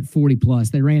to run it 40 plus.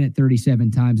 They ran it 37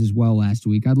 times as well last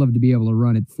week. I'd love to be able to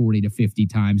run it 40 to 50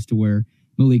 times to where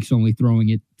Malik's only throwing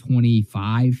it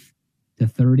 25 to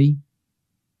 30,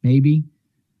 maybe.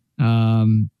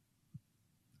 I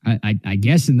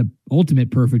guess in the ultimate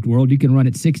perfect world, you can run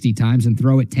it 60 times and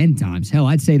throw it 10 times. Hell,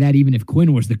 I'd say that even if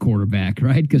Quinn was the quarterback,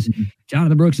 right? Because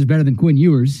Jonathan Brooks is better than Quinn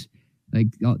Ewers. Like,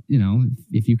 you know,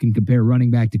 if you can compare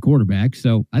running back to quarterback.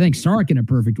 So I think Sark in a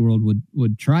perfect world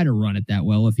would try to run it that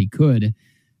well if he could.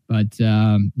 But,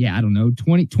 yeah, I don't know.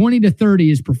 20 to 30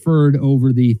 is preferred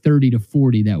over the 30 to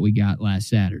 40 that we got last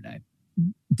Saturday.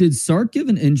 Did Sark give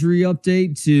an injury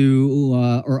update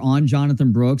to or on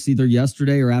Jonathan Brooks either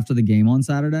yesterday or after the game on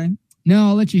Saturday? No,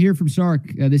 I'll let you hear from Sark.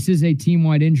 This is a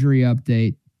team-wide injury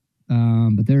update,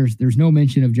 but there's no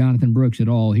mention of Jonathan Brooks at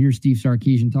all. Here's Steve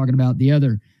Sarkisian talking about the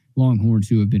other Longhorns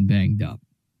who have been banged up,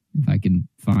 if I can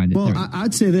find it. Well,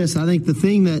 I'd say this. I think the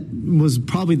thing that was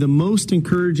probably the most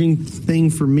encouraging thing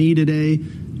for me today,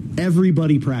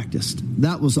 everybody practiced.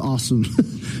 That was awesome.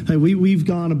 We've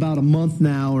gone about a month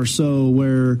now or so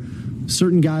where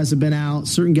certain guys have been out,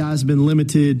 certain guys have been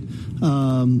limited.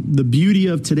 The beauty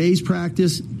of today's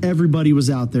practice, everybody was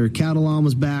out there. Catalan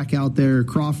was back out there.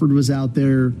 Crawford was out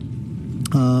there.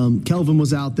 Kelvin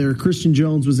was out there. Christian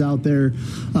Jones was out there.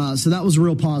 So that was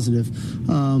real positive.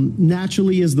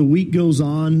 Naturally, as the week goes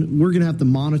on, we're going to have to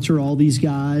monitor all these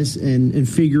guys and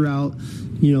figure out,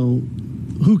 you know,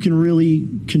 who can really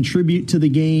contribute to the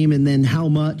game and then how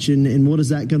much and what is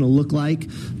that going to look like.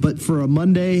 But for a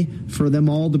Monday, for them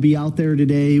all to be out there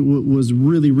today was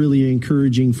really, really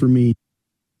encouraging for me.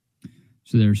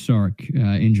 So there's Sark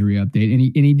injury update.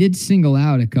 And he did single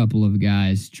out a couple of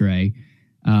guys, Trey.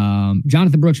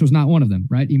 Jonathan Brooks was not one of them,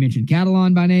 right? He mentioned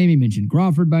Catalan by name. He mentioned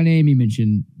Crawford by name. He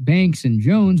mentioned Banks and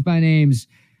Jones by names.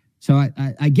 So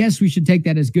I guess we should take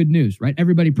that as good news, right?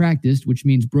 Everybody practiced, which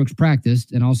means Brooks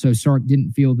practiced. And also Sark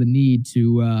didn't feel the need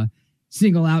to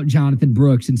single out Jonathan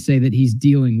Brooks and say that he's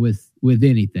dealing with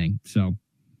anything. So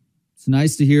it's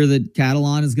nice to hear that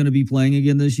Catalan is going to be playing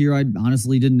again this year. I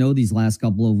honestly didn't know these last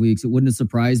couple of weeks. It wouldn't have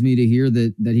surprised me to hear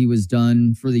that he was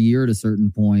done for the year at a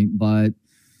certain point. But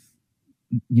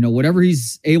you know, whatever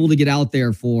he's able to get out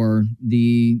there for,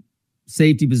 the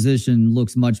safety position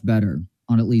looks much better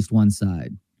on at least one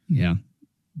side. Yeah.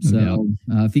 So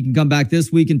if he can come back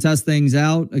this week and test things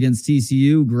out against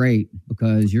TCU, great,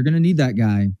 because you're going to need that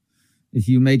guy if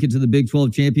you make it to the Big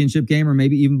 12 championship game or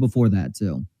maybe even before that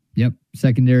too. Yep.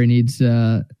 Secondary needs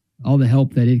all the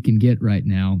help that it can get right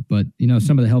now. But, you know,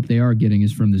 some of the help they are getting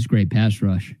is from this great pass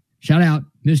rush. Shout out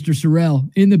Mr. Sorrell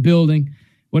in the building.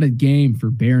 What a game for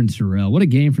Barron Sorrell. What a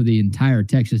game for the entire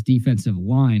Texas defensive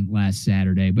line last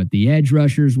Saturday. But the edge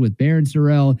rushers with Barron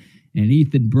Sorrell and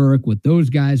Ethan Burke, what those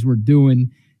guys were doing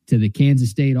to the Kansas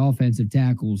State offensive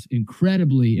tackles,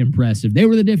 incredibly impressive. They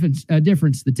were the difference.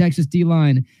 The Texas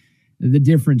D-line, the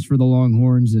difference for the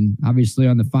Longhorns. And obviously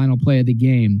on the final play of the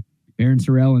game, Barron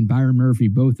Sorrell and Byron Murphy,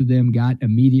 both of them got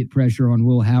immediate pressure on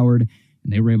Will Howard,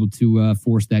 and they were able to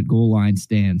force that goal line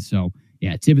stand. So,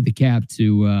 yeah, tip of the cap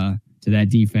to that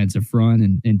defensive front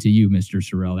and to you, Mr.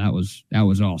 Sorrell. That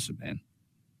was awesome, man.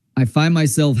 I find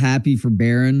myself happy for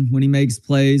Barron when he makes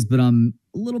plays, but I'm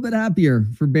a little bit happier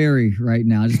for Barry right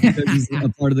now just because he's a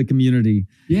part of the community.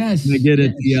 Yes. And I get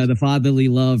it. Yeah, the fatherly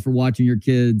love for watching your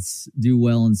kids do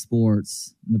well in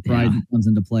sports and the pride that comes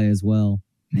into play as well.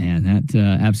 Man, that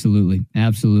absolutely.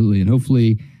 And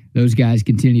hopefully those guys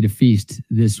continue to feast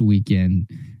this weekend.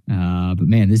 But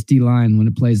man, this D-line, when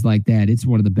it plays like that, it's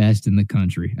one of the best in the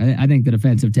country. I think the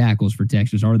defensive tackles for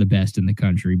Texas are the best in the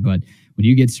country. But when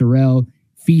you get Sorrell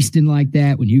feasting like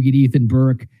that, when you get Ethan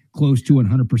Burke close to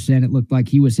 100%, it looked like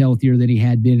he was healthier than he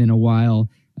had been in a while.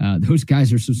 Those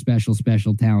guys are some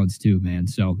special talents too, man.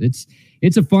 So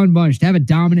it's a fun bunch. To have a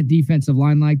dominant defensive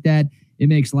line like that, it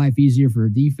makes life easier for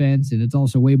a defense, and it's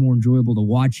also way more enjoyable to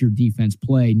watch your defense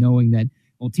play, knowing that,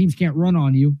 well, teams can't run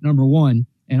on you, number one,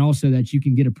 and also that you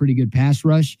can get a pretty good pass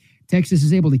rush. Texas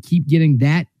is able to keep getting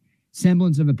that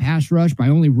semblance of a pass rush by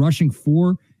only rushing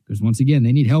 4, because once again,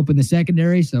 they need help in the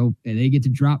secondary, so they get to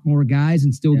drop more guys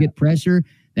and still get pressure.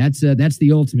 That's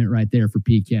the ultimate right there for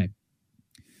PK.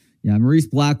 Yeah, Maurice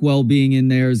Blackwell being in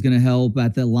there is going to help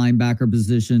at the linebacker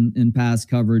position in pass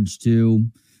coverage too.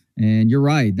 And you're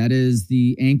right. That is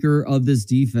the anchor of this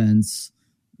defense.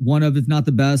 One of, if not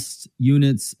the best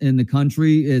units in the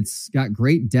country. It's got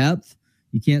great depth.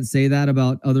 You can't say that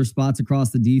about other spots across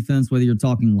the defense, whether you're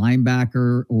talking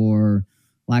linebacker or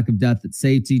lack of depth at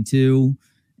safety too.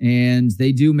 And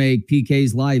they do make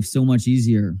PK's life so much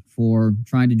easier for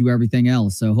trying to do everything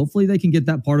else. So hopefully they can get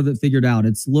that part of it figured out.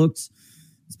 It's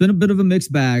been a bit of a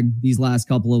mixed bag these last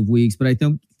couple of weeks, but I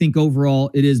think overall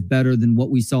it is better than what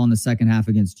we saw in the second half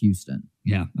against Houston.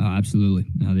 Yeah, absolutely.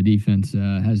 The defense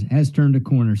has turned a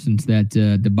corner since that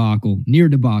near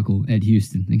debacle at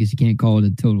Houston. I guess you can't call it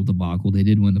a total debacle. They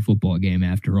did win the football game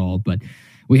after all, but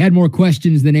we had more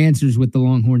questions than answers with the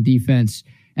Longhorn defense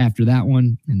after that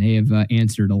one, and they have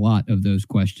answered a lot of those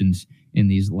questions in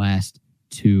these last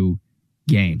 2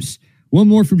 games. One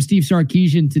more from Steve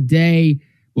Sarkisian today.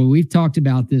 Well, we've talked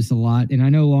about this a lot, and I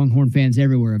know Longhorn fans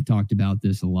everywhere have talked about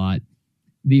this a lot,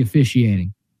 the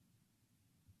officiating,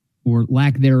 or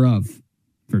lack thereof,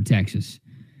 for Texas.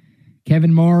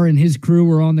 Kevin Marr and his crew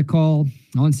were on the call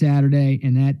on Saturday,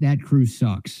 and that crew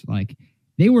sucks. Like,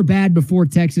 they were bad before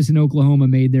Texas and Oklahoma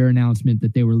made their announcement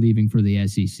that they were leaving for the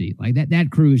SEC. Like,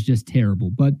 that crew is just terrible.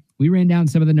 But we ran down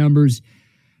some of the numbers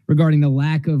regarding the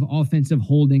lack of offensive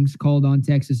holdings called on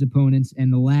Texas opponents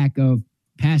and the lack of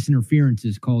pass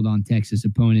interferences called on Texas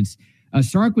opponents.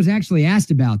 Sark was actually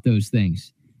asked about those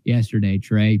things yesterday,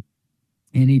 Trey,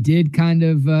 and he did kind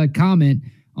of comment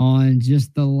on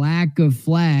just the lack of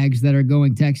flags that are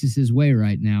going Texas's way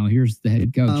right now. Here's the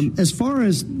head coach. As far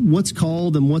as what's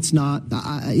called and what's not,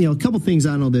 a couple things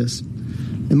I know this.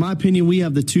 In my opinion, we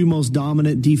have the 2 most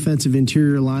dominant defensive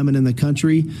interior linemen in the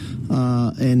country,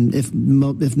 and if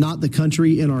not the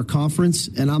country, in our conference.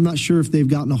 And I'm not sure if they've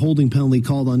gotten a holding penalty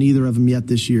called on either of them yet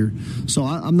this year. So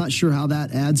I'm not sure how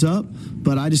that adds up,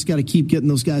 but I just got to keep getting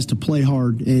those guys to play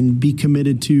hard and be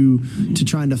committed to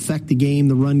trying to affect the game,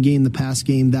 the run game, the pass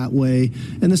game that way.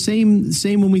 And the same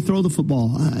when we throw the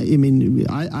football.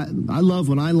 I love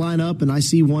when I line up and I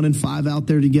see 1 and 5 out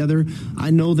there together.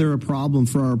 I know they're a problem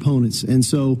for our opponents. And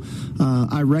so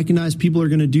I recognize people are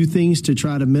going to do things to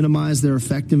try to minimize their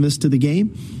effectiveness to the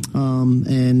game.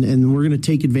 And we're going to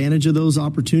take advantage of those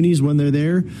opportunities when they're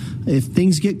there. If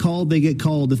things get called, they get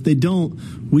called. If they don't,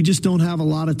 we just don't have a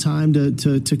lot of time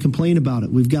to complain about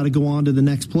it. We've got to go on to the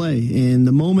next play. And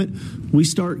the moment we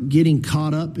start getting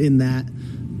caught up in that,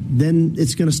 then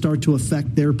it's going to start to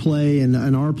affect their play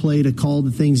and our play to call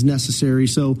the things necessary.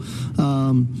 So,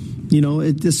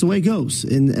 it's the way it goes.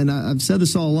 And I've said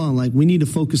this all along, like, we need to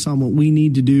focus on what we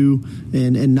need to do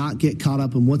and not get caught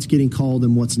up in what's getting called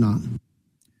and what's not.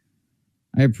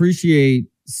 I appreciate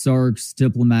Sark's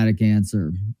diplomatic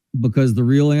answer, because the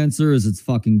real answer is it's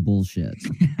fucking bullshit.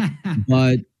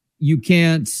 But you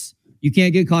can't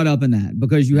get caught up in that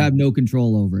because you have no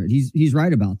control over it. He's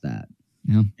right about that.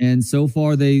 Yeah. And so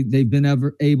far they've been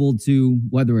able to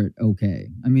weather it okay.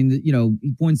 I mean,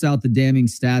 he points out the damning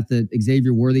stat that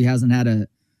Xavier Worthy hasn't had a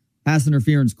pass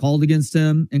interference called against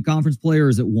him in conference play, or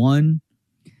is it 1?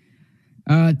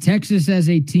 Texas as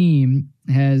a team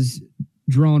has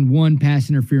drawn 1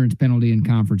 pass interference penalty in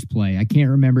conference play. I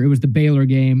can't remember. It was the Baylor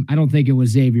game. I don't think it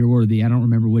was Xavier Worthy. I don't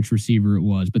remember which receiver it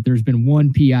was, but there's been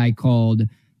 1 PI called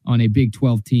on a Big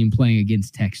 12 team playing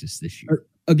against Texas this year.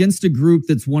 Against a group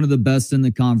that's one of the best in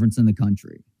the conference in the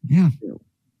country. Yeah.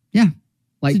 Yeah.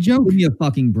 Like, it's a joke. Give me a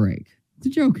fucking break. It's a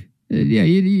joke.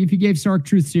 If you gave Sark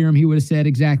truth serum, he would have said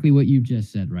exactly what you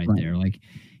just said right there. Like,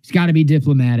 he's got to be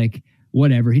diplomatic,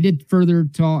 whatever. He did further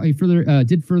talk. He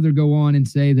did further go on and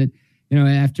say that,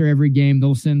 after every game,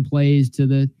 they'll send plays to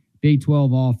the Big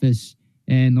 12 office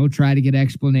and they'll try to get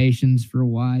explanations for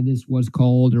why this was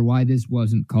called or why this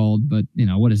wasn't called. But,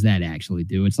 what does that actually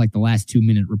do? It's like the last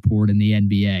 2-minute report in the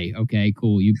NBA. Okay,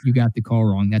 cool. You got the call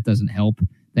wrong. That doesn't help.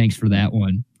 Thanks for that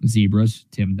one, Zebras,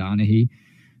 Tim Donaghy.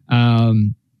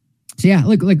 So, yeah,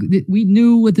 look, we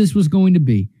knew what this was going to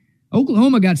be.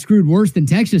 Oklahoma got screwed worse than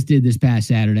Texas did this past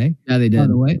Saturday. Yeah, they did. By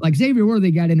the way, like Xavier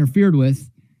Worthy got interfered with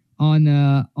on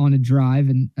a drive,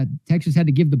 and Texas had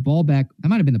to give the ball back. That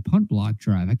might have been the punt block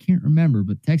drive. I can't remember,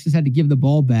 but Texas had to give the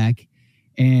ball back,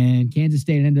 and Kansas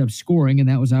State ended up scoring, and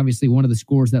that was obviously one of the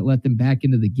scores that let them back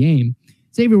into the game.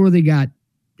 Xavier Worthy got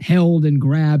held and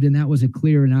grabbed, and that was a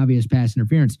clear and obvious pass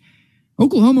interference.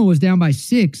 Oklahoma was down by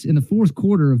 6 in the fourth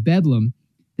quarter of Bedlam.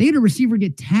 They had a receiver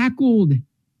get tackled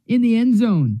in the end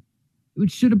zone,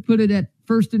 which should have put it at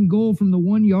 1st and goal from the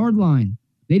 1-yard line.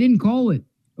 They didn't call it.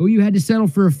 OU had to settle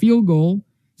for a field goal.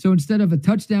 So instead of a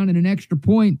touchdown and an extra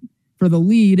point for the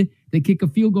lead, they kick a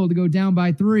field goal to go down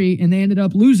by 3, and they ended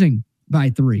up losing by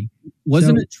 3.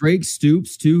 Wasn't it Drake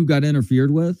Stoops, too, who got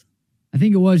interfered with? I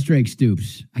think it was Drake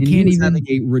Stoops. And he was having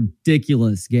a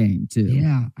ridiculous game, too.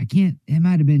 Yeah, I can't. It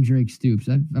might have been Drake Stoops.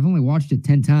 I've only watched it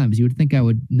 10 times. You would think I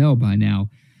would know by now.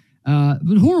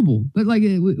 But horrible. But like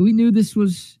we knew this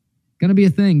was going to be a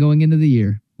thing going into the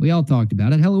year. We all talked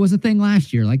about it. Hell, it was a thing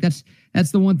last year. Like that's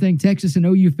the one thing Texas and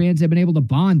OU fans have been able to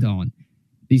bond on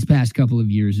these past couple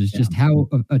of years is just how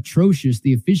atrocious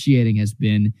the officiating has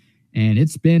been. And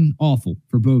it's been awful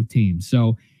for both teams.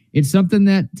 So it's something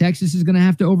that Texas is going to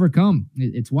have to overcome.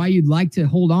 It's why you'd like to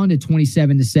hold on to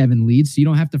 27-7 leads so you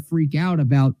don't have to freak out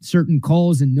about certain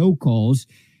calls and no calls,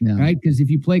 right? Because if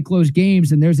you play close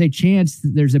games and there's a chance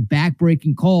that there's a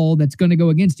backbreaking call that's going to go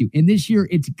against you. And this year,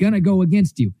 it's going to go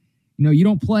against you. You know, you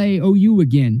don't play OU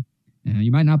again.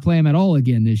 You might not play them at all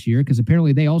again this year because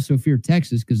apparently they also fear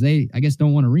Texas because they, I guess,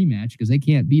 don't want a rematch because they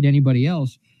can't beat anybody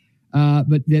else.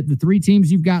 But the 3 teams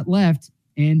you've got left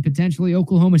and potentially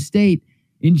Oklahoma State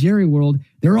in Jerry World,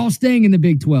 they're all staying in the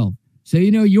Big 12. So,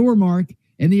 you know, your Mark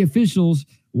and the officials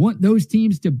want those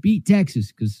teams to beat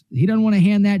Texas because he doesn't want to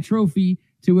hand that trophy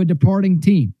to a departing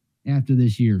team after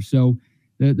this year. So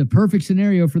the perfect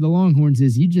scenario for the Longhorns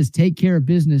is you just take care of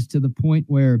business to the point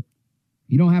where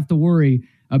you don't have to worry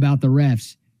about the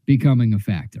refs becoming a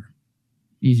factor.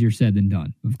 Easier said than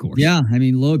done, of course. Yeah, I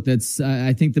mean, look, that's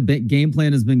I think the game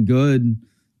plan has been good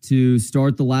to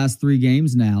start the last 3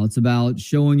 games now. It's about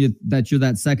showing you that you're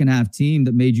that second half team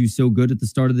that made you so good at the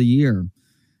start of the year.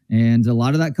 And a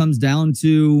lot of that comes down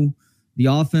to the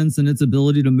offense and its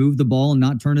ability to move the ball and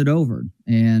not turn it over.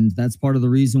 And that's part of the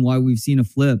reason why we've seen a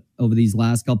flip over these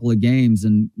last couple of games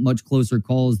and much closer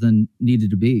calls than needed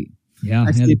to be. Yeah.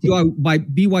 Actually,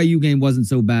 BYU game wasn't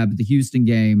so bad, but the Houston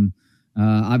game,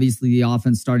 obviously the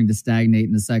offense starting to stagnate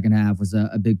in the second half was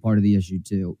a big part of the issue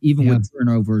too. Even when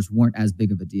turnovers weren't as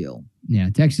big of a deal. Yeah,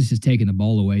 Texas has taken the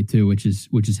ball away too, which is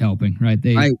helping, right?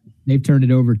 They've turned it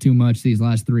over too much these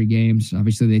last 3 games.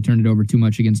 Obviously, they turned it over too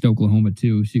much against Oklahoma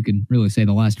too, so you can really say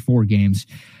the last 4 games.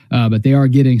 But they are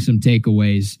getting some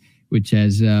takeaways, which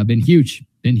has been huge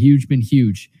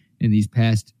in these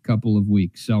past couple of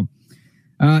weeks. So.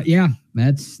 Yeah,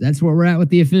 that's where we're at with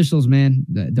the officials, man.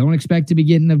 Don't expect to be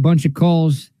getting a bunch of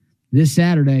calls this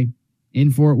Saturday in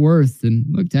Fort Worth. And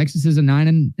look, Texas is a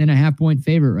 9.5 point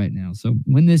favorite right now. So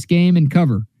win this game and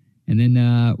cover. And then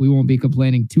we won't be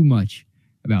complaining too much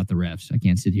about the refs. I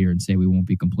can't sit here and say we won't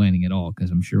be complaining at all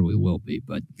because I'm sure we will be.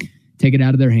 But take it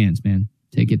out of their hands, man.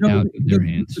 Take it out of their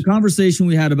hands. The conversation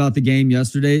we had about the game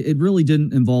yesterday, it really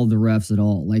didn't involve the refs at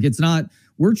all. Like it's not.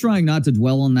 We're trying not to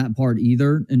dwell on that part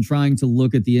either and trying to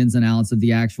look at the ins and outs of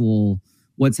the actual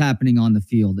what's happening on the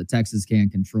field that Texas can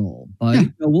control. But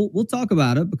we'll talk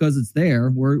about it because it's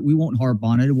there. We won't harp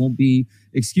on it. It won't be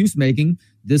excuse making.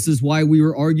 This is why we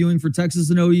were arguing for Texas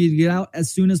and OU to get out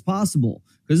as soon as possible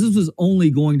because this was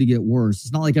only going to get worse.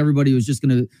 It's not like everybody was just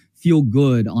going to feel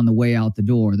good on the way out the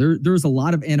door. There's a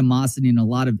lot of animosity and a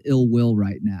lot of ill will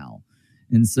right now.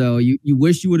 And so you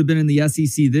wish you would have been in the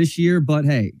SEC this year, but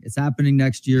hey, it's happening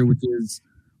next year, which is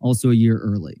also a year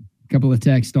early. A couple of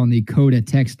texts on the CODA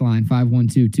text line,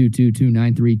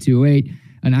 512-222-9328.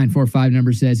 A 945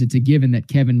 number says it's a given that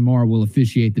Kevin Marr will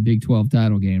officiate the Big 12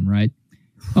 title game, right?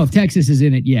 Oh, if Texas is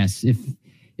in it, yes.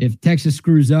 If Texas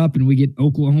screws up and we get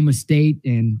Oklahoma State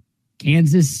and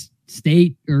Kansas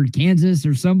State or Kansas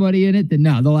or somebody in it, then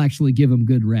no, they'll actually give them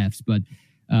good refs. But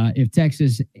if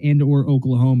Texas and or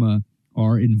Oklahoma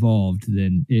are involved,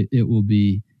 then it will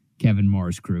be Kevin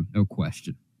Marr's crew, no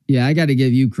question. Yeah, I got to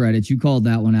give you credit. You called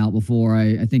that one out before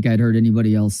I think I'd heard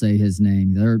anybody else say his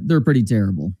name. They're pretty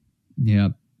terrible.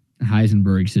 Yep.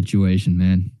 Heisenberg situation,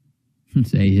 man.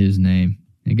 Say his name.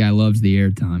 That guy loves the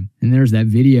airtime. And there's that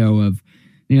video of,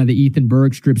 the Ethan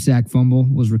Berg strip sack fumble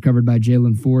was recovered by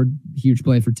Jalen Ford. Huge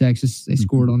play for Texas. They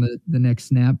scored on the next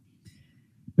snap.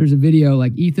 There's a video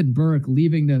like Ethan Burke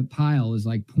leaving the pile is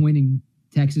like pointing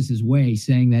Texas's way,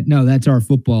 saying that, no, that's our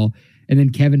football. And then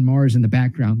Kevin Mars in the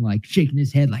background, like shaking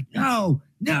his head, like, no,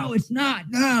 it's not.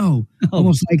 No.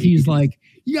 Almost like he's like,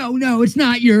 yo, no, it's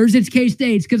not yours. It's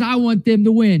K-State's because I want them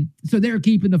to win. So they're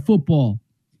keeping the football.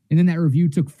 And then that review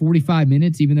took 45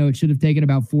 minutes, even though it should have taken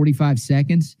about 45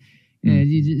 seconds. And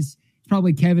it's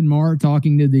probably Kevin Marr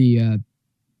talking to the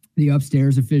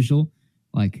upstairs official,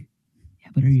 like, yeah,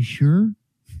 but are you sure?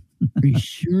 Are you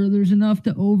sure there's enough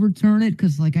to overturn it?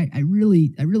 Because like I really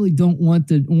don't want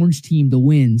the orange team to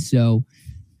win. So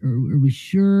are we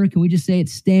sure? Can we just say it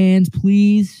stands,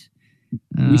 please?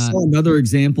 We saw another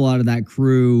example out of that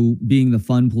crew being the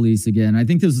fun police again. I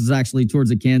think this was actually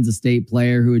towards a Kansas State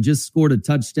player who had just scored a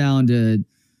touchdown to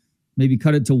maybe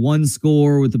cut it to one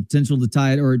score with the potential to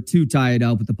tie it or to tie it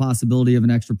up with the possibility of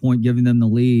an extra point giving them the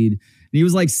lead. And he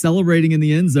was like celebrating in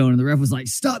the end zone and the ref was like,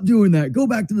 stop doing that. Go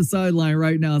back to the sideline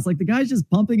right now. It's like the guy's just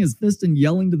pumping his fist and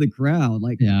yelling to the crowd.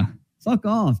 Like, yeah, fuck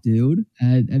off, dude.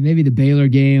 Maybe the Baylor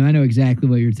game. I know exactly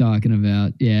what you're talking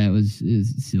about. Yeah, it was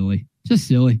silly. Just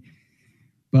silly.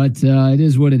 But it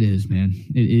is what it is, man.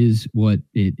 It is what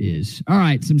it is. All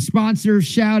right, some sponsor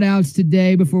shout-outs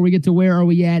today before we get to where are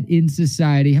we at in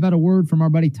society. How about a word from our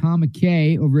buddy Tom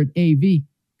McKay over at AV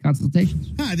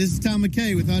Consultations? Hi, this is Tom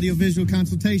McKay with Audiovisual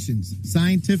Consultations.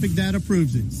 Scientific data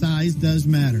proves it. Size does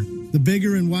matter. The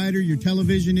bigger and wider your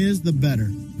television is, the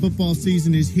better. Football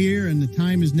season is here, and the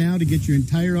time is now to get your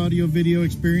entire audio-video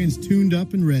experience tuned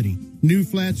up and ready. New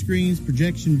flat screens,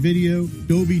 projection video,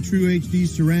 Dolby True HD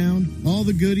surround, all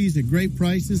the goodies at great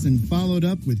prices and followed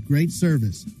up with great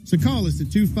service. So call us at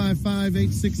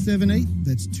 255-8678.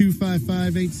 That's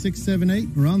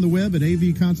 255-8678 or on the web at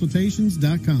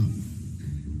avconsultations.com.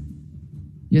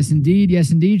 Yes, indeed.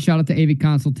 Yes, indeed. Shout out to AV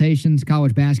Consultations.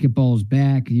 College basketball is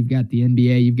back. You've got the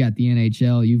NBA, you've got the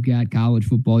NHL, you've got college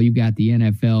football, you've got the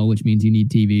NFL, which means you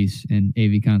need TVs, and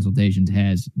AV Consultations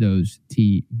has those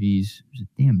TVs. There's a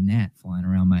damn gnat flying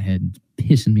around my head and it's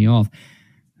pissing me off.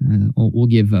 We'll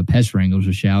give Pest Wranglers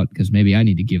a shout because maybe I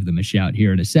need to give them a shout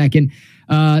here in a second.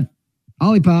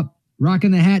 Olipop,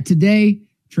 rocking the hat today.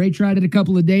 Trey tried it a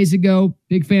couple of days ago.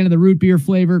 Big fan of the root beer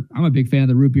flavor. I'm a big fan of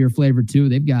the root beer flavor too.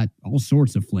 They've got all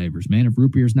sorts of flavors, man. If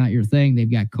root beer is not your thing, they've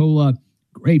got cola,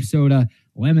 grape soda,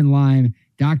 lemon lime,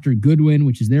 Dr. Goodwin,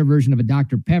 which is their version of a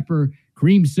Dr. Pepper,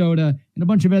 cream soda, and a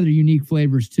bunch of other unique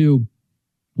flavors too.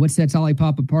 What sets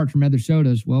Olipop apart from other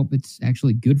sodas? Well, it's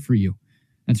actually good for you.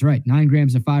 That's right. 9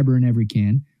 grams of fiber in every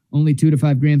can, only 2 to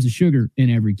 5 grams of sugar in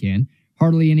every can,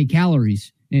 hardly any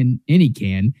calories in any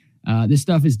can. This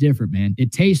stuff is different, man.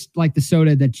 It tastes like the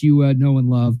soda that you know and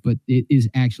love, but it is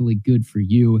actually good for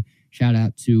you. Shout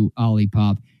out to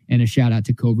Olipop and a shout out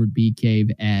to Covert Bee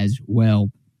Cave as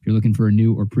well. If you're looking for a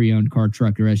new or pre-owned car,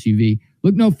 truck, or SUV,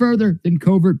 look no further than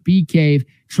Covert Bee Cave.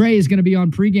 Trey is going to be on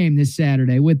pregame this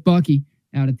Saturday with Bucky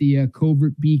out at the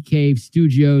Covert Bee Cave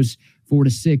Studios, 4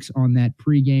 to 6 on that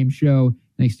pregame show.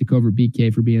 Thanks to Covert Bee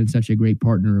Cave for being such a great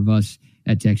partner of us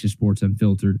at Texas Sports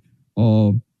Unfiltered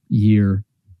all year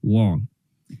long.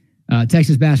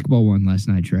 Texas basketball won last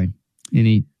night, Trey.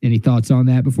 Any thoughts on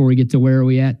that before we get to where are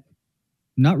we at?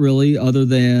 Not really, other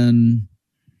than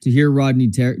to hear Rodney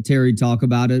Terry talk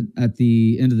about it at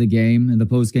the end of the game in the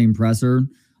post-game presser.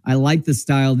 I like the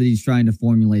style that he's trying to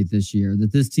formulate this year,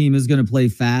 that this team is going to play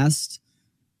fast.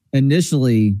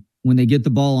 Initially, when they get the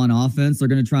ball on offense, they're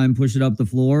going to try and push it up the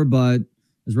floor. But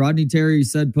as Rodney Terry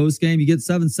said post-game, you get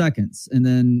 7 seconds. And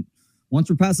then once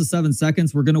we're past the 7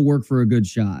 seconds, we're going to work for a good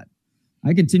shot.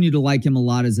 I continue to like him a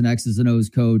lot as an X's and O's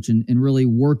coach and really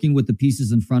working with the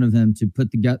pieces in front of him to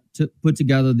put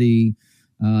together the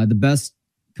best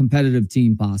competitive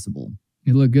team possible.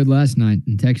 It looked good last night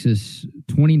in Texas,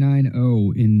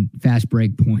 29-0 in fast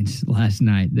break points last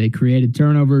night. They created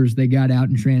turnovers, they got out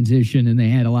in transition, and they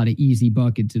had a lot of easy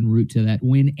buckets en route to that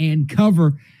win and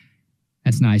cover.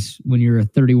 That's nice when you're a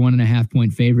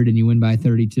 31.5-point favorite and you win by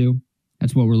 32.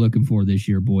 That's what we're looking for this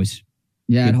year, boys.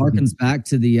 Yeah, it harkens back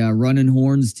to the running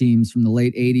horns teams from the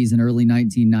late 80s and early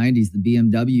 1990s, the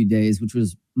BMW days, which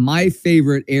was my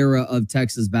favorite era of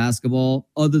Texas basketball,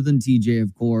 other than TJ,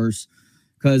 of course,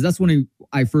 because that's when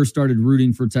I first started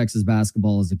rooting for Texas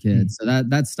basketball as a kid. So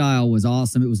that style was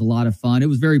awesome. It was a lot of fun. It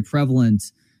was very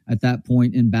prevalent at that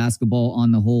point in basketball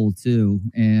on the whole, too.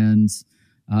 And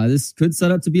this could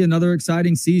set up to be another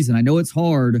exciting season. I know it's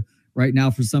hard right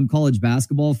now for some college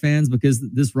basketball fans because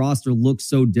this roster looks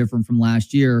so different from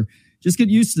last year. Just get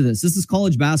used to this. This is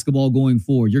college basketball going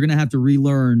forward. You're going to have to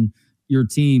relearn your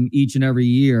team each and every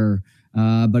year.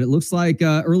 But it looks like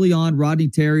early on, Rodney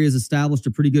Terry has established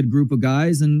a pretty good group of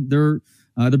guys, and they're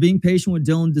being patient with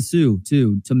Dylan Dessou,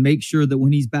 too, to make sure that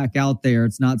when he's back out there,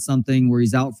 it's not something where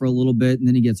he's out for a little bit and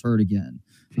then he gets hurt again.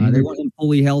 They want him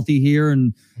fully healthy here,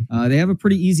 and they have a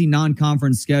pretty easy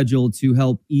non-conference schedule to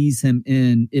help ease him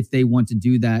in if they want to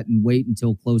do that and wait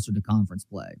until closer to conference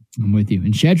play. I'm with you.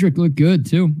 And Shedrick looked good,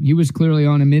 too. He was clearly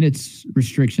on a minutes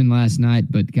restriction last night,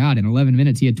 but, God, in 11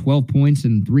 minutes, he had 12 points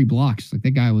and 3 blocks. Like,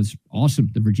 that guy was awesome,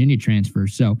 the Virginia transfer.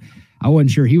 So I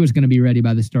wasn't sure he was going to be ready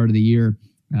by the start of the year.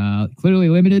 Clearly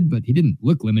limited, but he didn't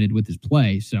look limited with his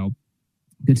play. So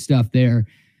good stuff there.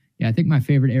 Yeah, I think my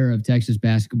favorite era of Texas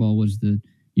basketball was the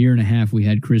year and a half we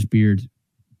had Chris Beard,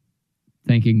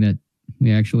 thinking that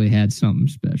we actually had something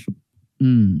special.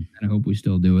 And I hope we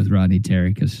still do with Rodney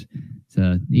Terry, because it's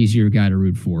an easier guy to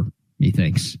root for, he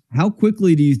thinks. How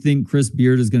quickly do you think Chris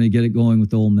Beard is going to get it going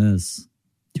with Ole Miss?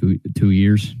 2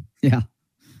 years. Yeah.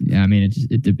 Yeah, I mean,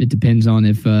 it depends on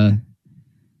if,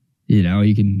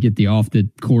 you can get the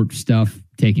off-the-court stuff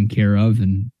taken care of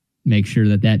and make sure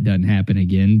that doesn't happen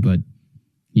again. But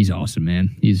he's awesome, man.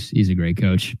 He's a great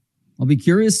coach. I'll be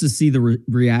curious to see the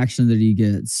reaction that he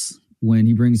gets when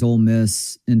he brings Ole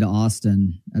Miss into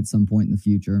Austin at some point in the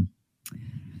future.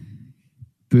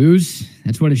 Booze,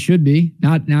 that's what it should be.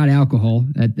 Not alcohol.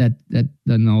 That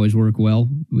doesn't always work well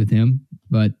with him.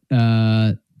 But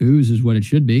booze is what it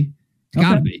should be. It's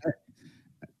gotta be.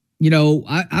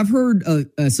 I've heard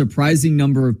a surprising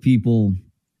number of people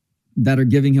that are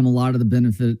giving him a lot of the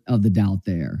benefit of the doubt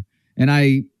there. And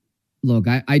I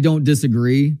don't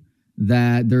disagree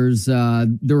that there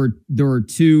are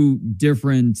 2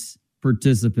 different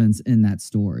participants in that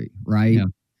story, right? Yeah.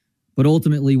 But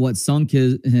ultimately what sunk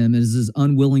him is his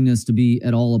unwillingness to be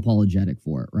at all apologetic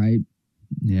for it, right?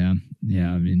 Yeah.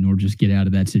 I mean, or just get out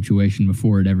of that situation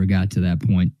before it ever got to that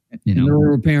point. And there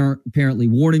were apparently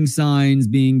warning signs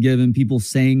being given, people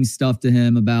saying stuff to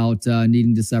him about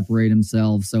needing to separate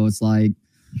himself. So it's like,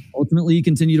 ultimately you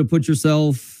continue to put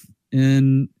yourself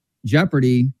in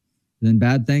jeopardy, then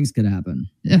bad things could happen.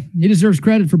 Yeah, he deserves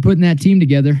credit for putting that team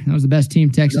together. That was the best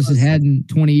team Texas has had in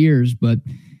 20 years, but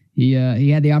he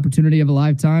had the opportunity of a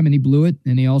lifetime and he blew it,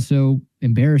 and he also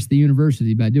embarrassed the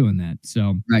university by doing that.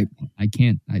 So right. I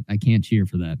can't cheer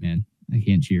for that, man. I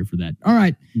can't cheer for that. All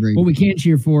right. Great. What we can't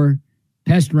cheer for,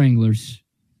 pest wranglers.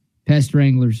 We'll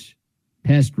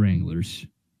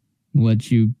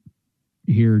let you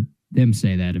hear them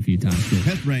say that a few times.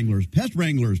 Pest wranglers.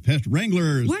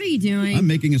 What are you doing? I'm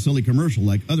making a silly commercial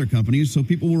like other companies so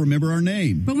people will remember our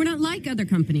name. But we're not like other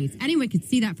companies. Anyone could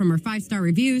see that from our 5-star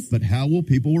reviews. But how will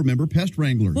people remember Pest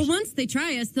Wranglers? Well, once they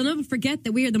try us, they'll never forget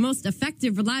that we are the most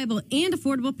effective, reliable, and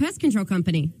affordable pest control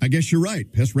company. I guess you're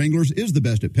right. Pest Wranglers is the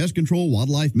best at pest control,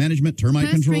 wildlife management,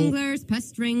 termite control.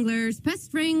 Pest wranglers.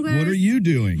 What are you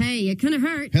doing? Hey, it couldn't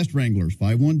hurt. Pest Wranglers,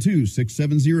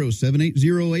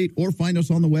 512-670-7808, or find us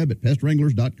on the web at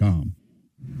pestwranglers.com.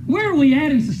 Where are we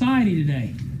at in society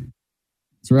today?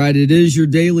 That's right. It is your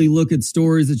daily look at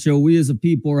stories that show we as a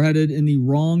people are headed in the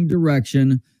wrong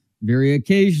direction. Very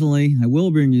occasionally, I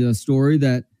will bring you a story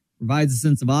that provides a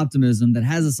sense of optimism that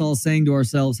has us all saying to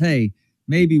ourselves, hey,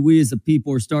 maybe we as a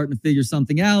people are starting to figure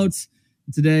something out.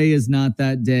 Today is not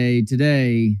that day.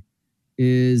 Today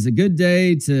is a good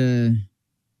day to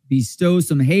bestow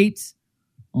some hate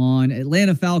on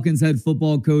Atlanta Falcons head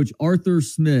football coach Arthur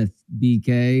Smith,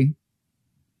 BK.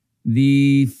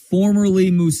 The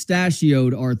formerly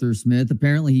mustachioed Arthur Smith.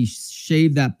 Apparently he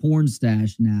shaved that porn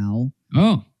stash now.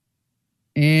 Oh.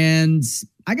 And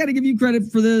I got to give you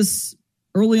credit for this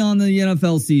early on in the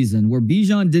NFL season where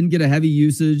Bijan didn't get a heavy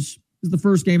usage. It was the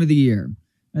first game of the year.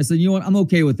 I said, you know what? I'm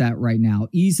okay with that right now.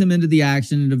 Ease him into the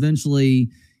action, and eventually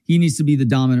he needs to be the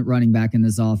dominant running back in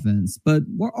this offense. But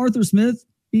Arthur Smith,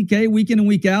 BK, week in and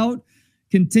week out,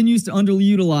 continues to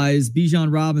underutilize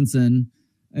Bijan Robinson,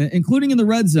 including in the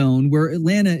red zone, where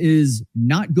Atlanta is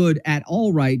not good at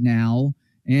all right now,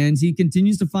 and he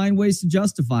continues to find ways to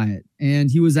justify it.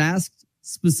 And he was asked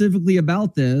specifically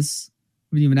about this.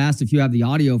 I haven't even asked if you have the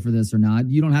audio for this or not.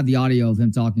 You don't have the audio of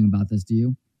him talking about this, do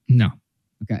you? No.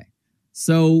 Okay.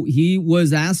 So he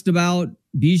was asked about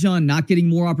Bijan not getting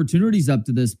more opportunities up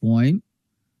to this point.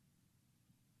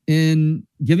 In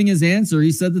giving his answer,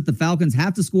 he said that the Falcons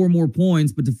have to score more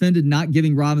points, but defended not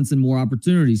giving Robinson more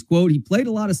opportunities. Quote, he played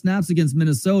a lot of snaps against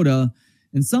Minnesota,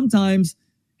 and sometimes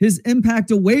his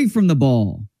impact away from the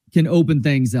ball can open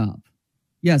things up.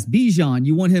 Yes, Bijan,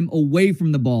 you want him away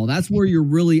from the ball. That's where you're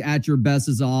really at your best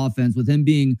as an offense, with him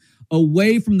being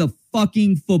away from the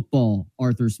fucking football,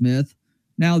 Arthur Smith.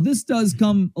 Now, this does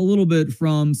come a little bit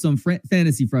from some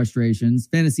fantasy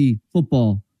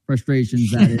football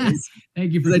frustrations, that is.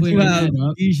 Thank you for clearing that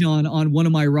up. Bijan on one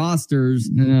of my rosters,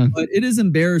 but it is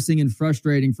embarrassing and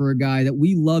frustrating for a guy that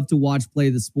we love to watch play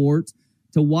the sport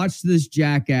to watch this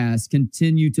jackass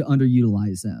continue to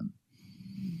underutilize him.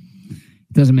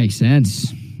 It doesn't make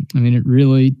sense. I mean, it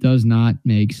really does not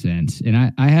make sense.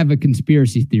 And I have a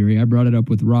conspiracy theory. I brought it up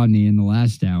with Rodney in the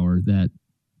last hour that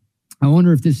I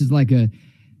wonder if this is like a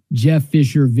Jeff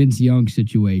Fisher, Vince Young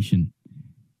situation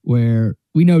where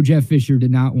we know Jeff Fisher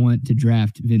did not want to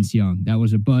draft Vince Young. That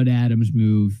was a Bud Adams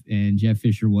move, and Jeff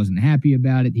Fisher wasn't happy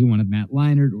about it. He wanted Matt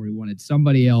Leinart or he wanted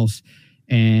somebody else.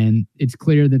 And it's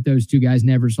clear that those two guys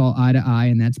never saw eye to eye,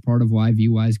 and that's part of why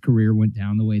VY's career went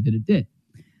down the way that it did.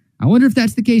 I wonder if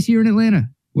that's the case here in Atlanta,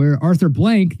 where Arthur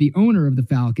Blank, the owner of the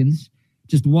Falcons,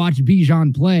 just watched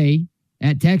Bijan play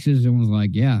at Texas and was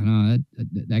like, yeah, no,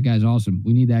 that guy's awesome.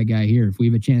 We need that guy here. If we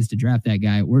have a chance to draft that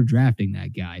guy, we're drafting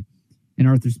that guy. And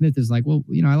Arthur Smith is like, well,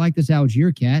 I like this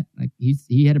Algier cat. Like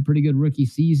he had a pretty good rookie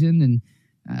season, and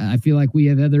I feel like we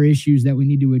have other issues that we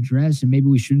need to address, and maybe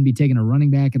we shouldn't be taking a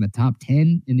running back in the top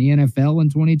 10 in the NFL in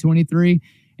 2023.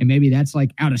 And maybe that's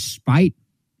like out of spite.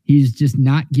 He's just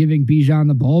not giving Bijan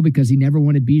the ball because he never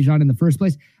wanted Bijan in the first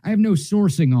place. I have no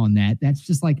sourcing on that. That's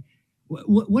just like,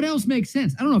 what else makes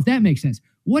sense? I don't know if that makes sense.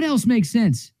 What else makes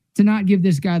sense to not give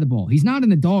this guy the ball? He's not in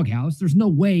the doghouse. There's no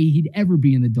way he'd ever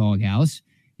be in the doghouse.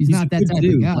 He's not that type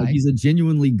of guy. Like, he's a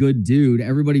genuinely good dude.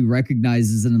 Everybody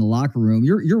recognizes it in the locker room.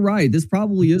 You're right. This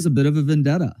probably is a bit of a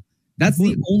vendetta. That's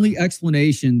the only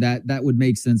explanation that would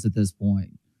make sense at this point.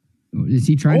 Is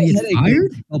he trying to get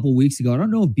fired? A couple weeks ago. I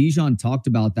don't know if Bijan talked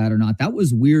about that or not. That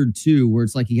was weird too, where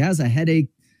it's like he has a headache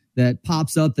that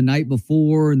pops up the night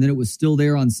before, and then it was still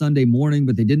there on Sunday morning,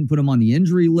 but they didn't put him on the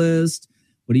injury list.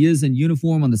 But he is in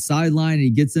uniform on the sideline, and he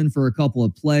gets in for a couple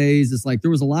of plays. It's like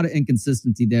there was a lot of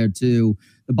inconsistency there too.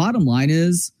 The bottom line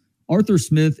is Arthur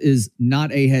Smith is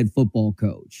not a head football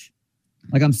coach.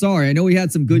 Like, I'm sorry. I know he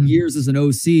had some good years as an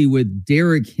OC with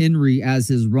Derrick Henry as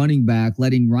his running back,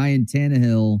 letting Ryan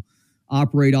Tannehill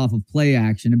operate off of play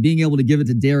action and being able to give it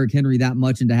to Derrick Henry that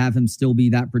much and to have him still be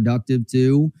that productive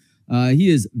too. He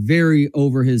is very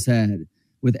over his head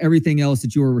with everything else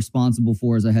that you are responsible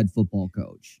for as a head football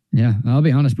coach. Yeah, I'll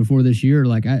be honest, before this year,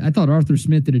 like I thought Arthur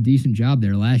Smith did a decent job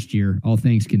there last year, all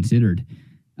things considered.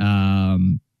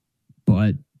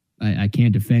 But I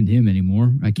can't defend him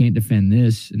anymore. I can't defend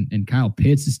this. And Kyle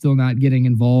Pitts is still not getting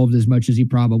involved as much as he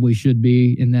probably should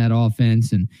be in that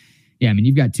offense. And yeah, I mean,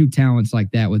 you've got two talents like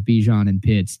that with Bijan and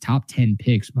Pitts, top 10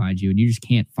 picks, mind you, and you just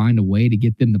can't find a way to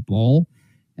get them the ball.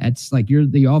 That's like you're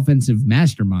the offensive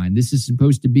mastermind. This is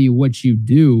supposed to be what you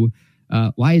do.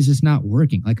 Why is this not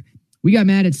working? Like, we got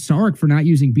mad at Sark for not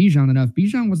using Bijan enough.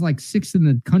 Bijan was like 6th in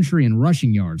the country in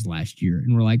rushing yards last year.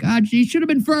 And we're like, he should have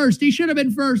been first. He should have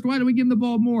been first. Why do we give him the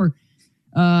ball more?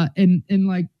 And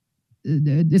like,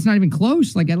 it's not even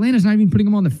close. Like, Atlanta's not even putting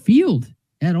him on the field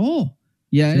at all.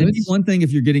 Yeah, so it's one thing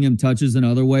if you're getting him touches in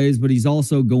other ways, but he's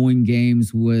also going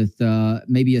games with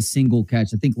maybe a single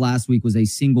catch. I think last week was a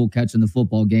single catch in the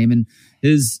football game, and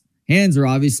his hands are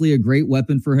obviously a great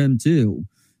weapon for him too.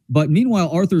 But meanwhile,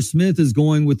 Arthur Smith is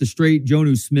going with the straight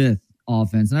Jonnu Smith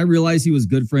offense, and I realize he was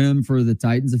good for him for the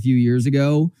Titans a few years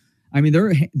ago. I mean,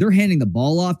 they're handing the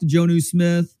ball off to Jonnu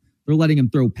Smith. They're letting him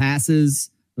throw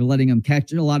passes. They're letting him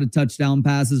catch a lot of touchdown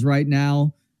passes right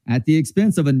now at the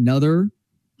expense of another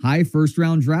high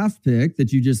first-round draft pick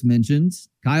that you just mentioned,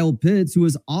 Kyle Pitts, who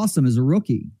is awesome as a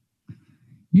rookie.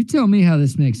 You tell me how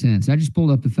this makes sense. I just pulled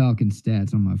up the Falcons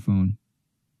stats on my phone.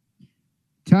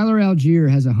 Tyler Algier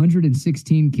has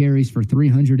 116 carries for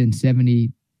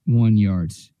 371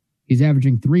 yards. He's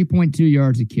averaging 3.2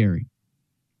 yards a carry.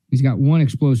 He's got one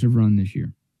explosive run this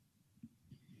year.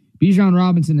 Bijan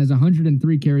Robinson has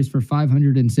 103 carries for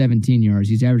 517 yards.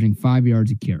 He's averaging 5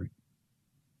 yards a carry.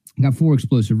 He got 4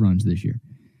 explosive runs this year.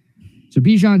 So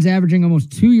Bijan's averaging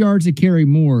almost 2 yards a carry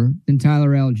more than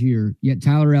Tyler Algier, yet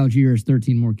Tyler Algier has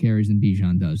 13 more carries than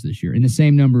Bijan does this year in the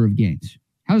same number of games.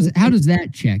 How does that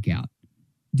check out?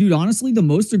 Dude, honestly, the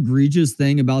most egregious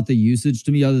thing about the usage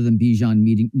to me, other than Bijan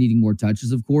needing more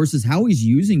touches, of course, is how he's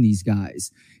using these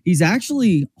guys. He's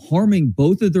actually harming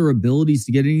both of their abilities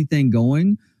to get anything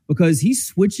going because he's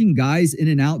switching guys in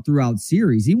and out throughout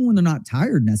series, even when they're not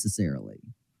tired necessarily.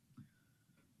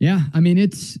 Yeah, I mean,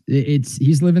 it's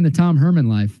he's living the Tom Herman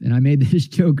life. And I made this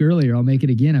joke earlier. I'll make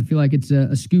it again. I feel like it's a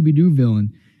Scooby-Doo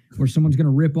villain where someone's going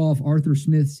to rip off Arthur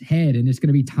Smith's head and it's going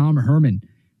to be Tom Herman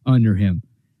under him.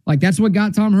 Like, that's what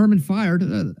got Tom Herman fired.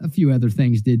 A few other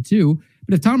things did too.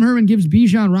 But if Tom Herman gives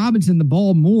Bijan Robinson the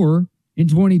ball more in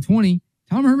 2020,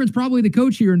 Tom Herman's probably the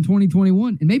coach here in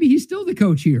 2021. And maybe he's still the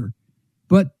coach here.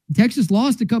 But Texas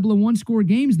lost a couple of one-score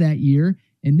games that year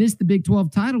and missed the Big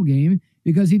 12 title game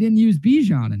because he didn't use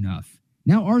Bijan enough.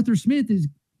 Now Arthur Smith is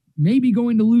maybe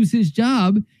going to lose his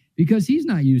job because he's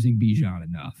not using Bijan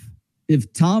enough.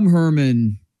 If Tom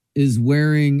Herman is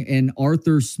wearing an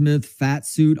Arthur Smith fat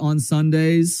suit on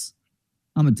Sundays,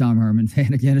 I'm a Tom Herman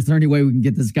fan again. Is there any way we can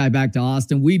get this guy back to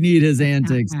Austin? We need his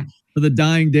antics for the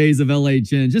dying days of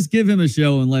LHN. Just give him a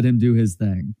show and let him do his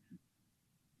thing.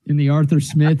 In the Arthur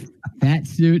Smith fat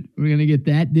suit, we're going to get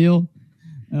that deal.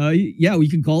 Yeah, we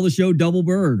can call the show Double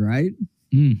Bird, right?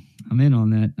 I'm in on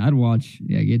that. I'd watch.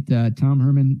 Yeah, get Tom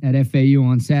Herman at FAU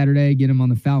on Saturday, get him on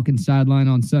the Falcons sideline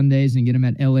on Sundays, and get him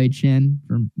at LHN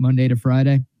from Monday to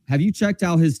Friday. Have you checked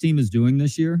how his team is doing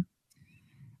this year?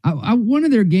 One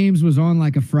of their games was on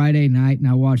like a Friday night, and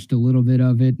I watched a little bit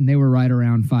of it, and they were right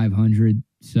around 500.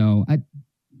 So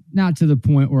not to the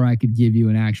point where I could give you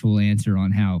an actual answer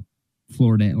on how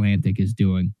Florida Atlantic is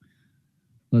doing.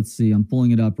 Let's see. I'm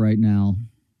pulling it up right now.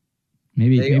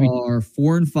 Maybe they are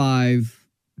 4-5.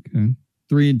 Okay.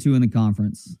 3-2 in the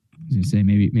conference. I was gonna say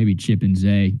maybe Chip and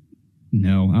Zay.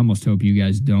 No, I almost hope you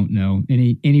guys don't know.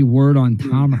 Any word on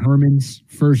Tom Herman's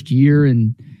first year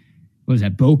and what was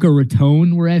that, Boca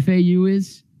Raton, where FAU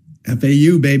is?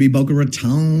 FAU, baby, Boca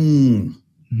Raton.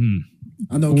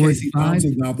 I know Casey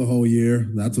Thompson's out the whole year.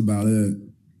 That's about it.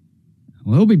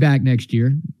 Well, he'll be back next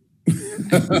year.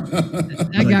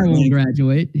 That guy won't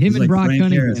graduate. Him and Brock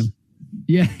Cunningham. Harris.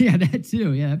 Yeah, that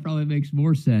too. Yeah, that probably makes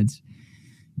more sense.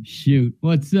 Shoot.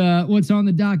 What's on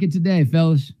the docket today,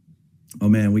 fellas? Oh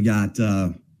man, we got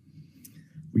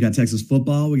Texas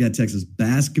football, we got Texas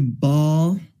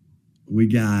basketball, we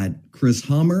got Chris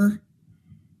Hummer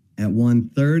at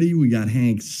 1:30. We got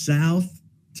Hank South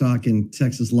talking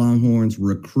Texas Longhorns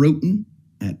recruiting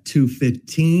at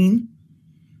 2:15.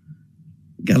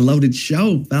 Got a loaded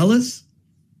show, fellas.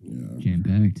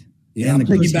 Jam-packed. Yeah, and the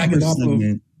Chris Hummer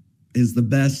segment is the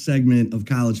best segment of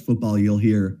college football you'll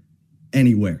hear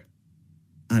anywhere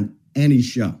on any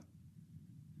show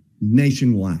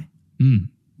nationwide.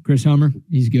 Chris Hummer,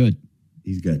 he's good.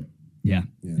 He's good. Yeah.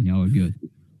 And y'all are good.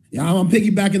 Yeah, I'm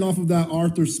piggybacking off of that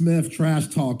Arthur Smith trash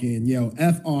talking. Yo,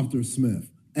 F Arthur Smith.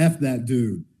 F that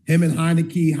dude. Him and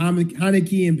Heineke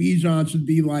and Bijan should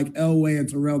be like Elway and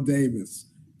Terrell Davis.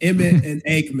 Emmett and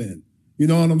Aikman. You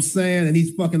know what I'm saying? And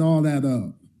he's fucking all that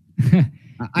up.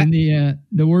 In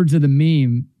the words of the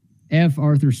meme, F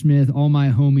Arthur Smith, all my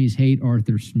homies hate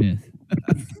Arthur Smith.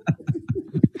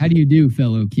 How do you do,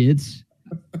 fellow kids?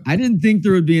 I didn't think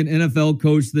there would be an NFL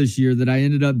coach this year that I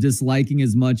ended up disliking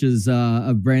as much as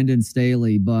Brandon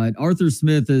Staley, but Arthur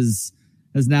Smith has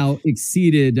now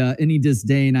exceeded any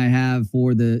disdain I have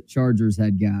for the Chargers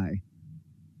head guy.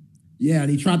 Yeah, and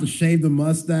he tried to shave the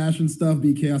mustache and stuff.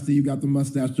 BK, I see you got the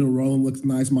mustache still rolling. Looks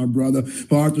nice, my brother.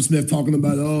 But Arthur Smith talking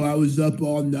about, I was up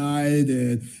all night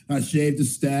and I shaved the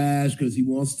stash because he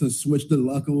wants to switch the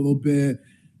luck a little bit.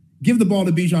 Give the ball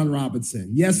to Bijan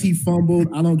Robinson. Yes, he fumbled.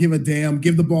 I don't give a damn.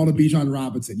 Give the ball to Bijan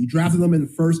Robinson. You drafted him in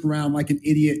the first round like an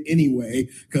idiot anyway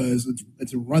because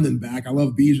it's a running back. I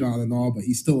love Bijan and all, but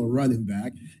he's still a running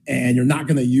back. And you're not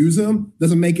going to use him?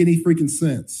 Doesn't make any freaking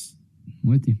sense.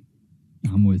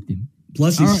 I'm with you.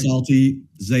 Plus, he's salty.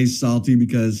 Zay's salty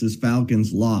because his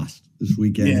Falcons lost this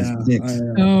weekend. Yeah,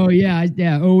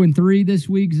 0-3 this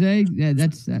week, Zay. Yeah,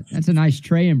 that's a nice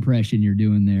Trey impression you're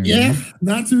doing there. Yeah, man.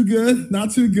 Not too good,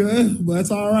 but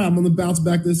that's all right. I'm gonna bounce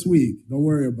back this week. Don't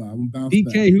worry about it. I'm gonna bounce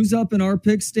back. BK, who's up in our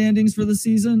pick standings for the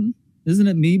season? Isn't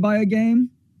it me by a game?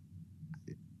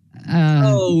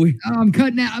 I'm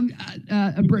cutting out.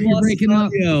 You're breaking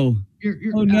up. No.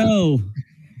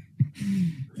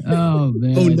 Oh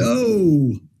man! Oh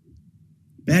no!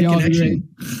 Bad connection.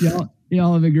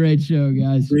 Y'all have a great show,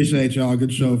 guys. Appreciate y'all.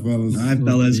 Good show, fellas. All right,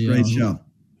 fellas. Great show.